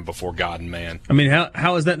crime before God and man. I mean,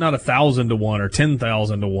 how is that not 1,000-1 or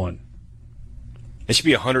 10,000-1? It should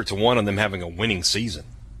be 100-1 on them having a winning season.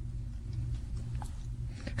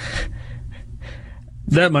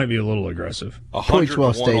 That might be a little aggressive.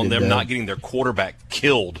 100-1 on them not getting their quarterback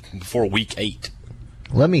killed before Week 8.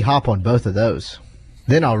 Let me hop on both of those.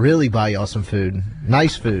 Then I'll really buy y'all some food.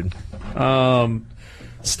 Nice food.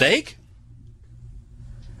 Steak?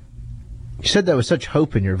 You said that with such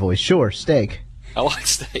hope in your voice. Sure, steak. I like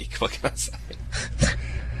steak. What can I say?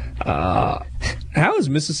 How is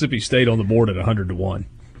Mississippi State on the board at 100-1?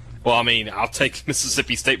 Well, I mean, I'll take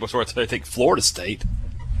Mississippi State before I take Florida State.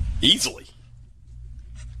 Easily.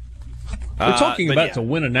 We're talking about to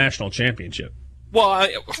win a national championship. Well,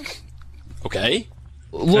 okay.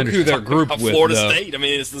 Look who they're grouped with, Florida State. I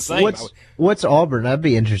mean, it's the same. What's Auburn? I'd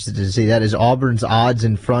be interested to see that. Is Auburn's odds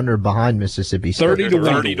in front or behind Mississippi State?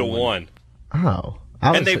 30-1. Oh.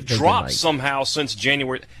 And they've dropped somehow since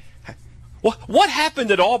January. What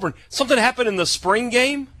happened at Auburn? Something happened in the spring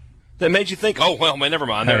game that made you think, oh, well, man, never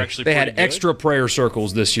mind. They had extra prayer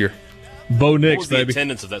circles this year. Bo Nix, what was the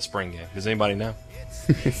attendance of that spring game? Does anybody know?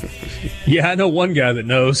 Yeah, I know one guy that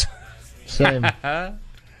knows. Same.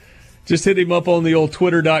 Just hit him up on the old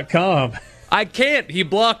Twitter.com. I can't. He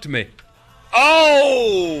blocked me.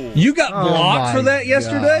 Oh! You got blocked for that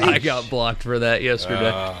yesterday? I got blocked for that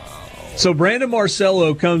yesterday. So Brandon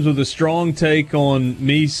Marcello comes with a strong take on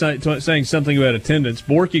me saying something about attendance.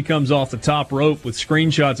 Borky comes off the top rope with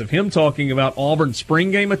screenshots of him talking about Auburn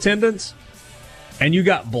spring game attendance. And you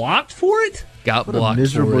got blocked for it? Got what blocked a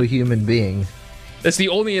miserable for it. human being. That's the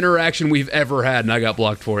only interaction we've ever had, and I got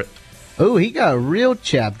blocked for it. Oh, he got a real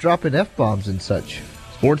chap dropping F-bombs and such.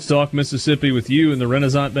 Sports Talk Mississippi with you in the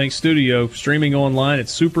Renaissance Bank studio, streaming online at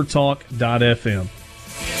supertalk.fm.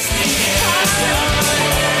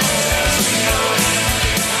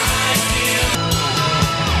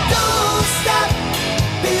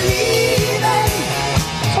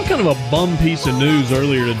 Saw kind of a bum piece of news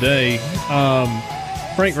earlier today.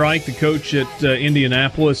 Frank Reich, the coach at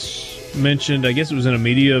Indianapolis, mentioned, I guess it was in a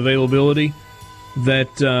media availability,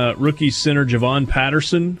 that rookie center Javon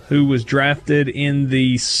Patterson, who was drafted in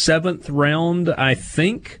the 7th round, I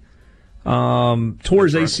think, tore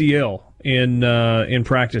his ACL in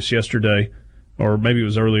practice yesterday, or maybe it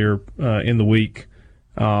was earlier in the week,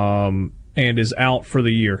 and is out for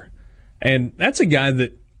the year. And that's a guy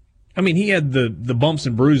that, I mean, he had the bumps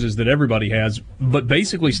and bruises that everybody has, but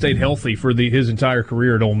basically stayed healthy for his entire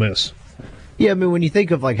career at Ole Miss. Yeah, I mean, when you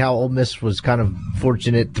think of like how Ole Miss was kind of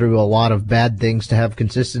fortunate through a lot of bad things to have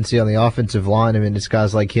consistency on the offensive line. I mean, it's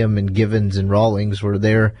guys like him and Givens and Rawlings were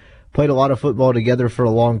there, played a lot of football together for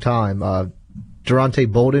a long time. Durante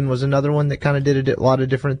Bolden was another one that kind of did a lot of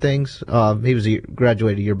different things. He was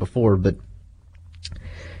graduated a year before, but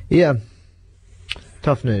yeah,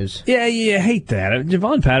 tough news. Yeah, I hate that.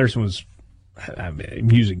 Javon Patterson was, I'm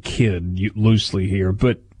using kid loosely here,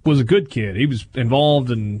 but was a good kid. He was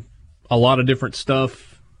involved in a lot of different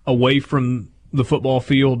stuff away from the football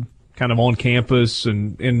field, kind of on campus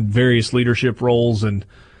and in various leadership roles. And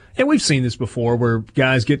And we've seen this before where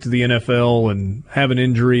guys get to the NFL and have an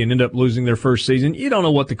injury and end up losing their first season. You don't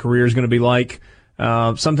know what the career is going to be like.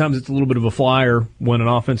 Sometimes it's a little bit of a flyer when an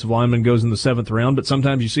offensive lineman goes in the 7th round, but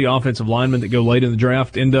sometimes you see offensive linemen that go late in the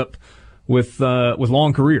draft end up with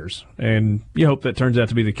long careers, and you hope that turns out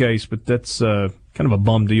to be the case. But that's kind of a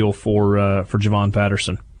bum deal for Javon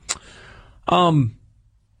Patterson.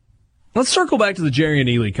 Let's circle back to the Jerrion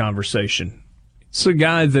Ealy conversation. It's a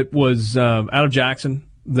guy that was out of Jackson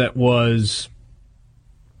that was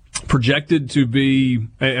projected to be,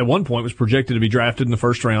 at one point, was projected to be drafted in the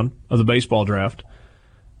first round of the baseball draft,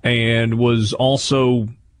 and was also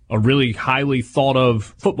a really highly thought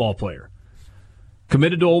of football player.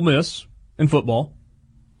 Committed to Ole Miss in football,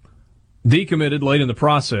 decommitted late in the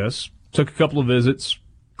process, took a couple of visits,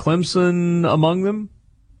 Clemson among them,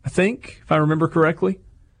 I think, if I remember correctly.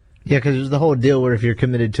 Yeah, because there's the whole deal where if you're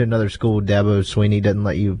committed to another school, Dabo Swinney doesn't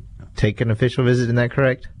let you take an official visit. Isn't that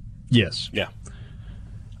correct? Yes. Yeah.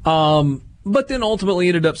 But then ultimately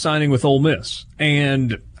ended up signing with Ole Miss.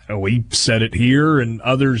 And we said it here, and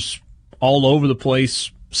others all over the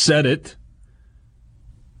place said it.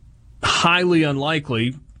 Highly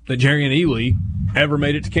unlikely that Jerrion Ealy ever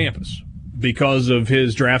made it to campus because of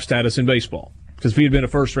his draft status in baseball. Because if he had been a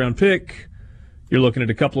first-round pick, you're looking at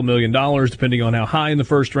a couple of $1 million, depending on how high in the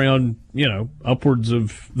first round, upwards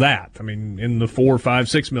of that. I mean, in the $4, $5,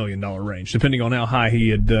 $6 million range, depending on how high he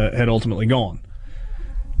had ultimately gone.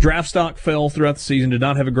 Draft stock fell throughout the season, did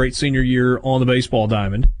not have a great senior year on the baseball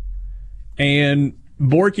diamond. And,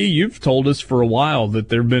 Borky, you've told us for a while that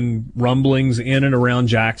there have been rumblings in and around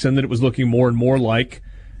Jackson that it was looking more and more like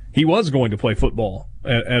he was going to play football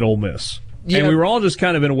at Ole Miss. Yeah. And we were all just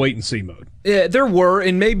kind of in a wait-and-see mode. Yeah, there were,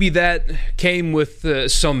 and maybe that came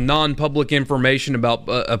with some non-public information about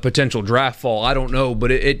a potential draft fall. I don't know, but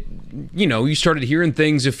you started hearing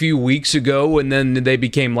things a few weeks ago, and then they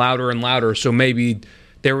became louder and louder, so maybe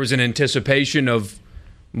there was an anticipation of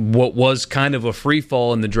what was kind of a free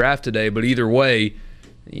fall in the draft today. But either way,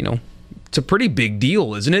 it's a pretty big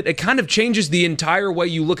deal, isn't it? It kind of changes the entire way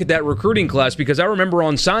you look at that recruiting class, because I remember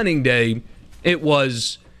on signing day, it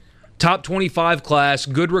was top 25 class,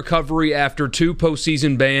 good recovery after 2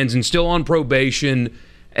 postseason bans and still on probation,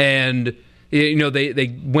 and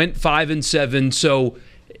they went 5-7, so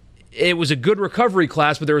it was a good recovery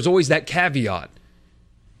class, but there was always that caveat: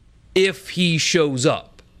 if he shows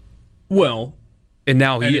up. Well, and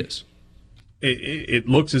now he is. It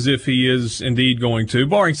looks as if he is indeed going to,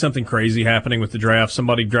 barring something crazy happening with the draft,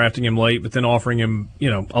 somebody drafting him late, but then offering him,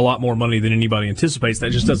 a lot more money than anybody anticipates.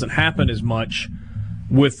 That just doesn't happen as much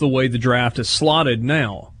with the way the draft is slotted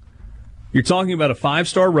now. You're talking about a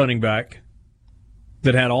 5-star running back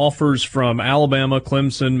that had offers from Alabama,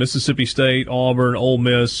 Clemson, Mississippi State, Auburn, Ole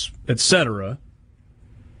Miss, etc.,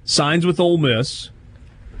 signs with Ole Miss,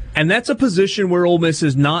 and that's a position where Ole Miss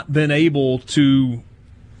has not been able to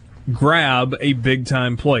grab a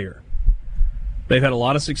big-time player. They've had a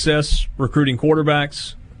lot of success recruiting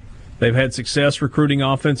quarterbacks. They've had success recruiting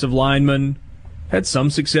offensive linemen, had some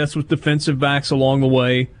success with defensive backs along the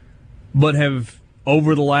way, but have,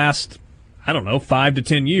 over the last, 5 to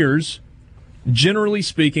 10 years, generally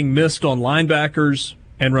speaking, missed on linebackers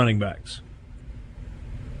and running backs.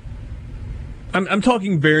 I'm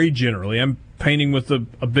talking very generally. I'm painting with a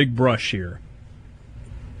big brush here.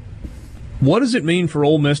 What does it mean for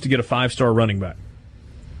Ole Miss to get a 5-star running back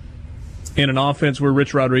in an offense where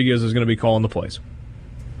Rich Rodriguez is going to be calling the plays?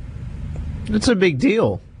 It's a big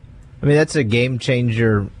deal. I mean, that's a game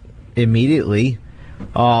changer immediately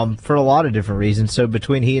for a lot of different reasons. So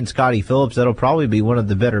between he and Scotty Phillips, that'll probably be one of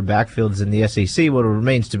the better backfields in the SEC. What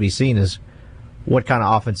remains to be seen is what kind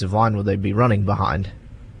of offensive line will they be running behind?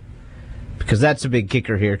 Because that's a big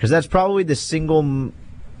kicker here. Because that's probably the single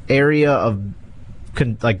area of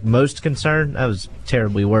most concern. That was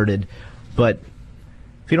terribly worded. But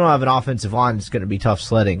if you don't have an offensive line, it's going to be tough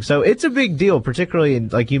sledding. So it's a big deal, particularly in,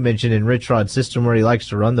 like you mentioned, in Rich Rod's system where he likes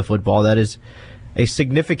to run the football. That is a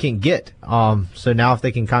significant get. So now if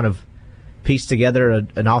they can kind of piece together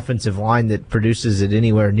an offensive line that produces at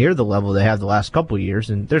anywhere near the level they have the last couple of years,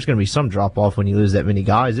 and there's going to be some drop-off when you lose that many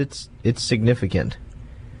guys, it's significant.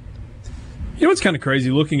 It's kind of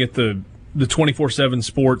crazy looking at the 24/7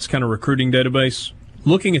 Sports kind of recruiting database,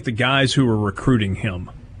 looking at the guys who were recruiting him.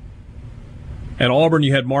 At Auburn,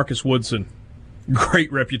 you had Marcus Woodson,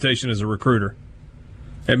 great reputation as a recruiter.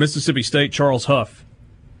 At Mississippi State, Charles Huff.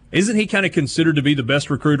 Isn't he kind of considered to be the best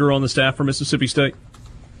recruiter on the staff for Mississippi State?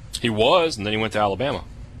 He was, and then he went to Alabama.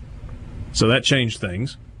 So that changed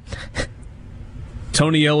things.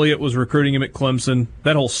 Tony Elliott was recruiting him at Clemson.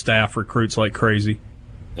 That whole staff recruits like crazy.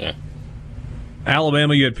 Yeah.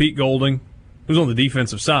 Alabama, you had Pete Golding, who's on the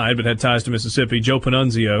defensive side but had ties to Mississippi, Joe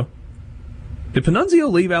Panunzio. Did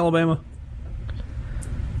Panunzio leave Alabama?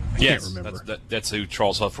 Yes, can't remember. That's who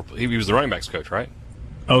Charles Huff. He was the running backs coach, right?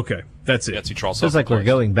 Okay, that's it. That's who Charles Feels Huff like we're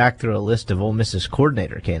replaced. going back through a list of Ole Miss's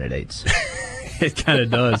coordinator candidates. It kind of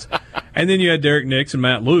does. And then you had Derek Nix and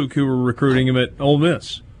Matt Luke, who were recruiting him at Ole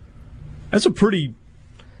Miss. That's a pretty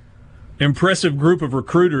impressive group of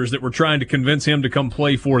recruiters that were trying to convince him to come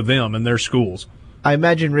play for them in their schools. I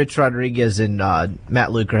imagine Rich Rodriguez and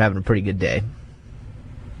Matt Luke are having a pretty good day.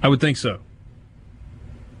 I would think so.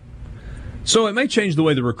 So it may change the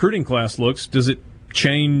way the recruiting class looks. Does it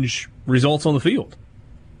change results on the field?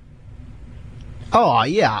 Oh,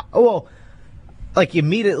 yeah. Well, like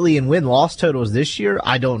immediately in win-loss totals this year,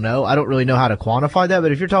 I don't know. I don't really know how to quantify that,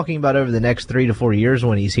 but if you're talking about over the next 3 to 4 years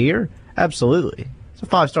when he's here, absolutely. It's a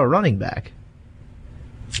 5-star running back.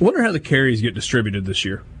 I wonder how the carries get distributed this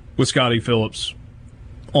year with Scotty Phillips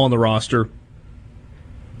on the roster,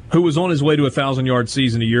 who was on his way to a 1,000-yard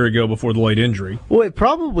season a year ago before the late injury. Well, it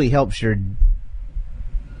probably helps your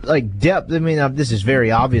depth. I mean, this is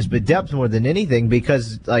very obvious, but depth more than anything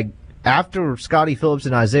because after Scotty Phillips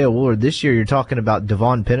and Isaiah Woolard this year, you're talking about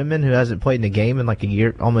Devon Penniman, who hasn't played in a game in a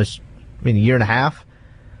year, a year and a half.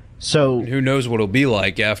 So Who knows what it'll be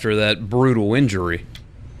like after that brutal injury?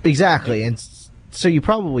 exactly, and so you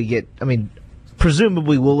probably get. I mean,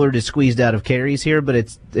 presumably Woolard is squeezed out of carries here,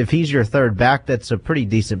 but if he's your third back, that's a pretty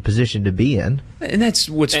decent position to be in. And that's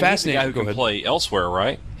what's And he's a fascinating. guy who can play elsewhere,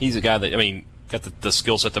 right? He's a guy that got the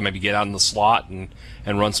skill set to maybe get out in the slot and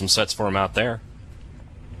run some sets for him out there.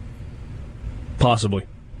 Possibly.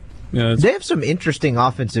 Yeah, They have some interesting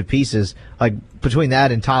offensive pieces, like between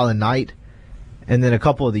that and Tylen Knight, and then a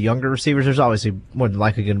couple of the younger receivers. There's obviously more than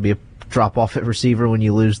likely going to be a drop-off at receiver when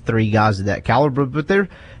you lose 3 guys of that caliber, but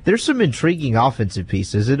there's some intriguing offensive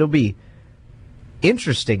pieces. It'll be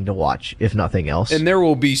interesting to watch, if nothing else. And there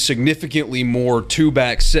will be significantly more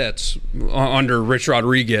two-back sets under Rich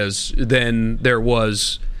Rodriguez than there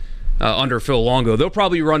was under Phil Longo. They'll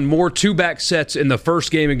probably run more two-back sets in the first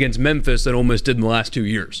game against Memphis than Ole Miss did in the last 2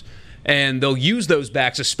 years. And they'll use those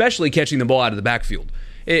backs, especially catching the ball out of the backfield.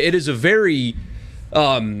 It is a very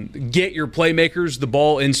get your playmakers the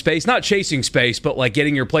ball in space, not chasing space, but like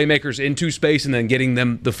getting your playmakers into space and then getting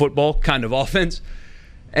them the football kind of offense.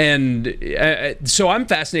 And so I'm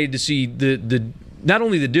fascinated to see the not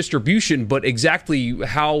only the distribution, but exactly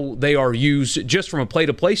how they are used just from a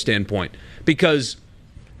play-to-play standpoint, because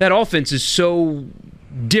that offense is so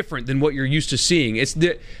different than what you're used to seeing. It's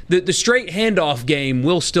the straight handoff game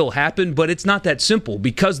will still happen, but it's not that simple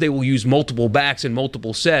because they will use multiple backs and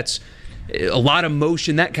multiple sets, a lot of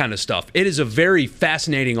motion, that kind of stuff. It is a very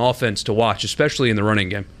fascinating offense to watch, especially in the running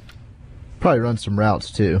game. Probably run some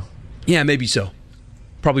routes, too. Yeah, maybe so.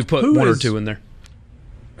 Probably put one or two in there.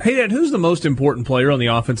 Hey, Dad, who's the most important player on the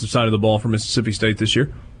offensive side of the ball for Mississippi State this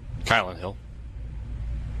year? Kylan Hill.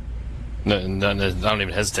 No, I don't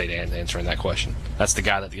even hesitate answering that question. That's the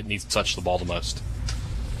guy that needs to touch the ball the most.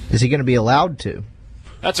 Is he going to be allowed to?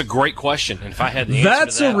 That's a great question. And if I had the answer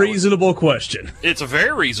That's to that, a reasonable question. It's a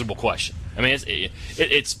very reasonable question. I mean,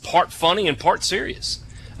 it's part funny and part serious.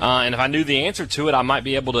 And if I knew the answer to it, I might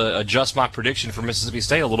be able to adjust my prediction for Mississippi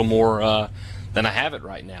State a little more than I have it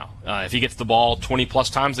right now. If he gets the ball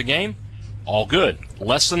 20-plus times a game, all good.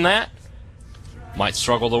 Less than that, might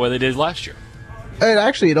struggle the way they did last year. And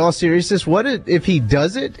actually, in all seriousness, if he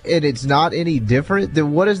does it and it's not any different,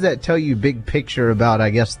 then what does that tell you big picture about,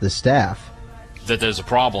 I guess, the staff? That there's a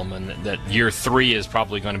problem and that year 3 is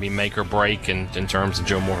probably going to be make or break in terms of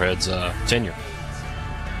Joe Moorhead's tenure.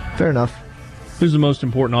 Fair enough. Who's the most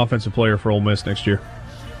important offensive player for Ole Miss next year?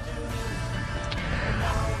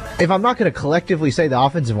 If I'm not going to collectively say the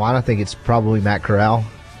offensive line, I think it's probably Matt Corral.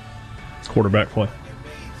 Quarterback play.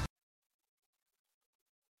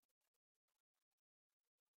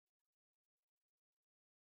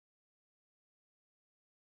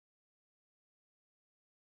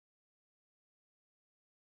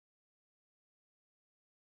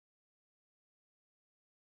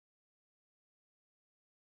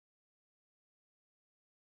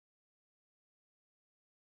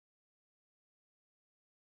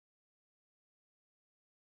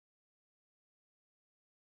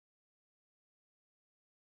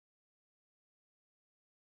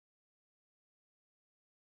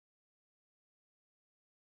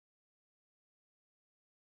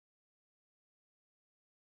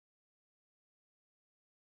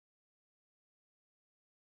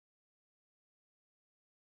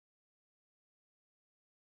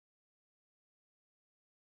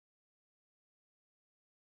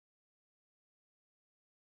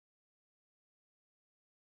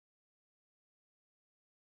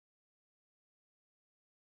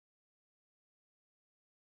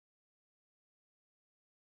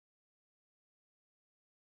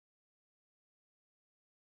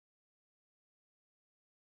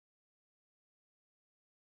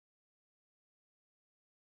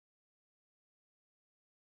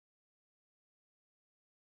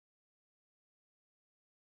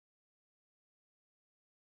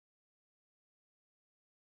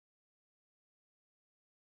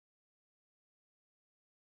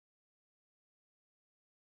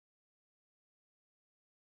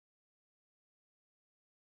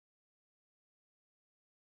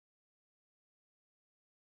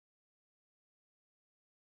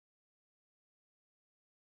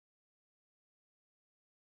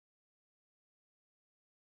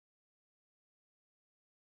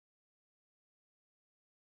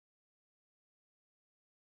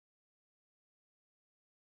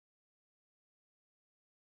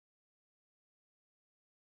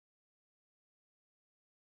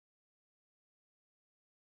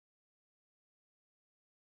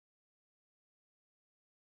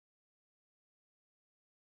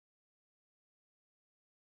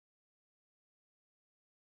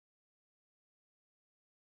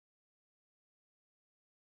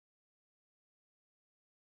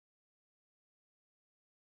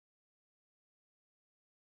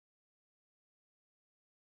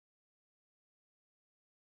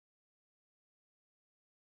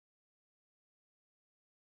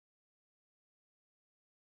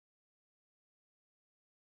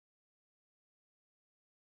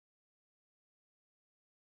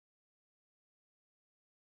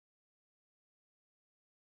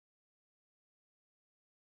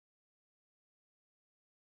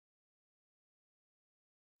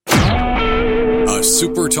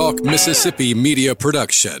 SuperTalk Mississippi Media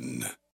Production.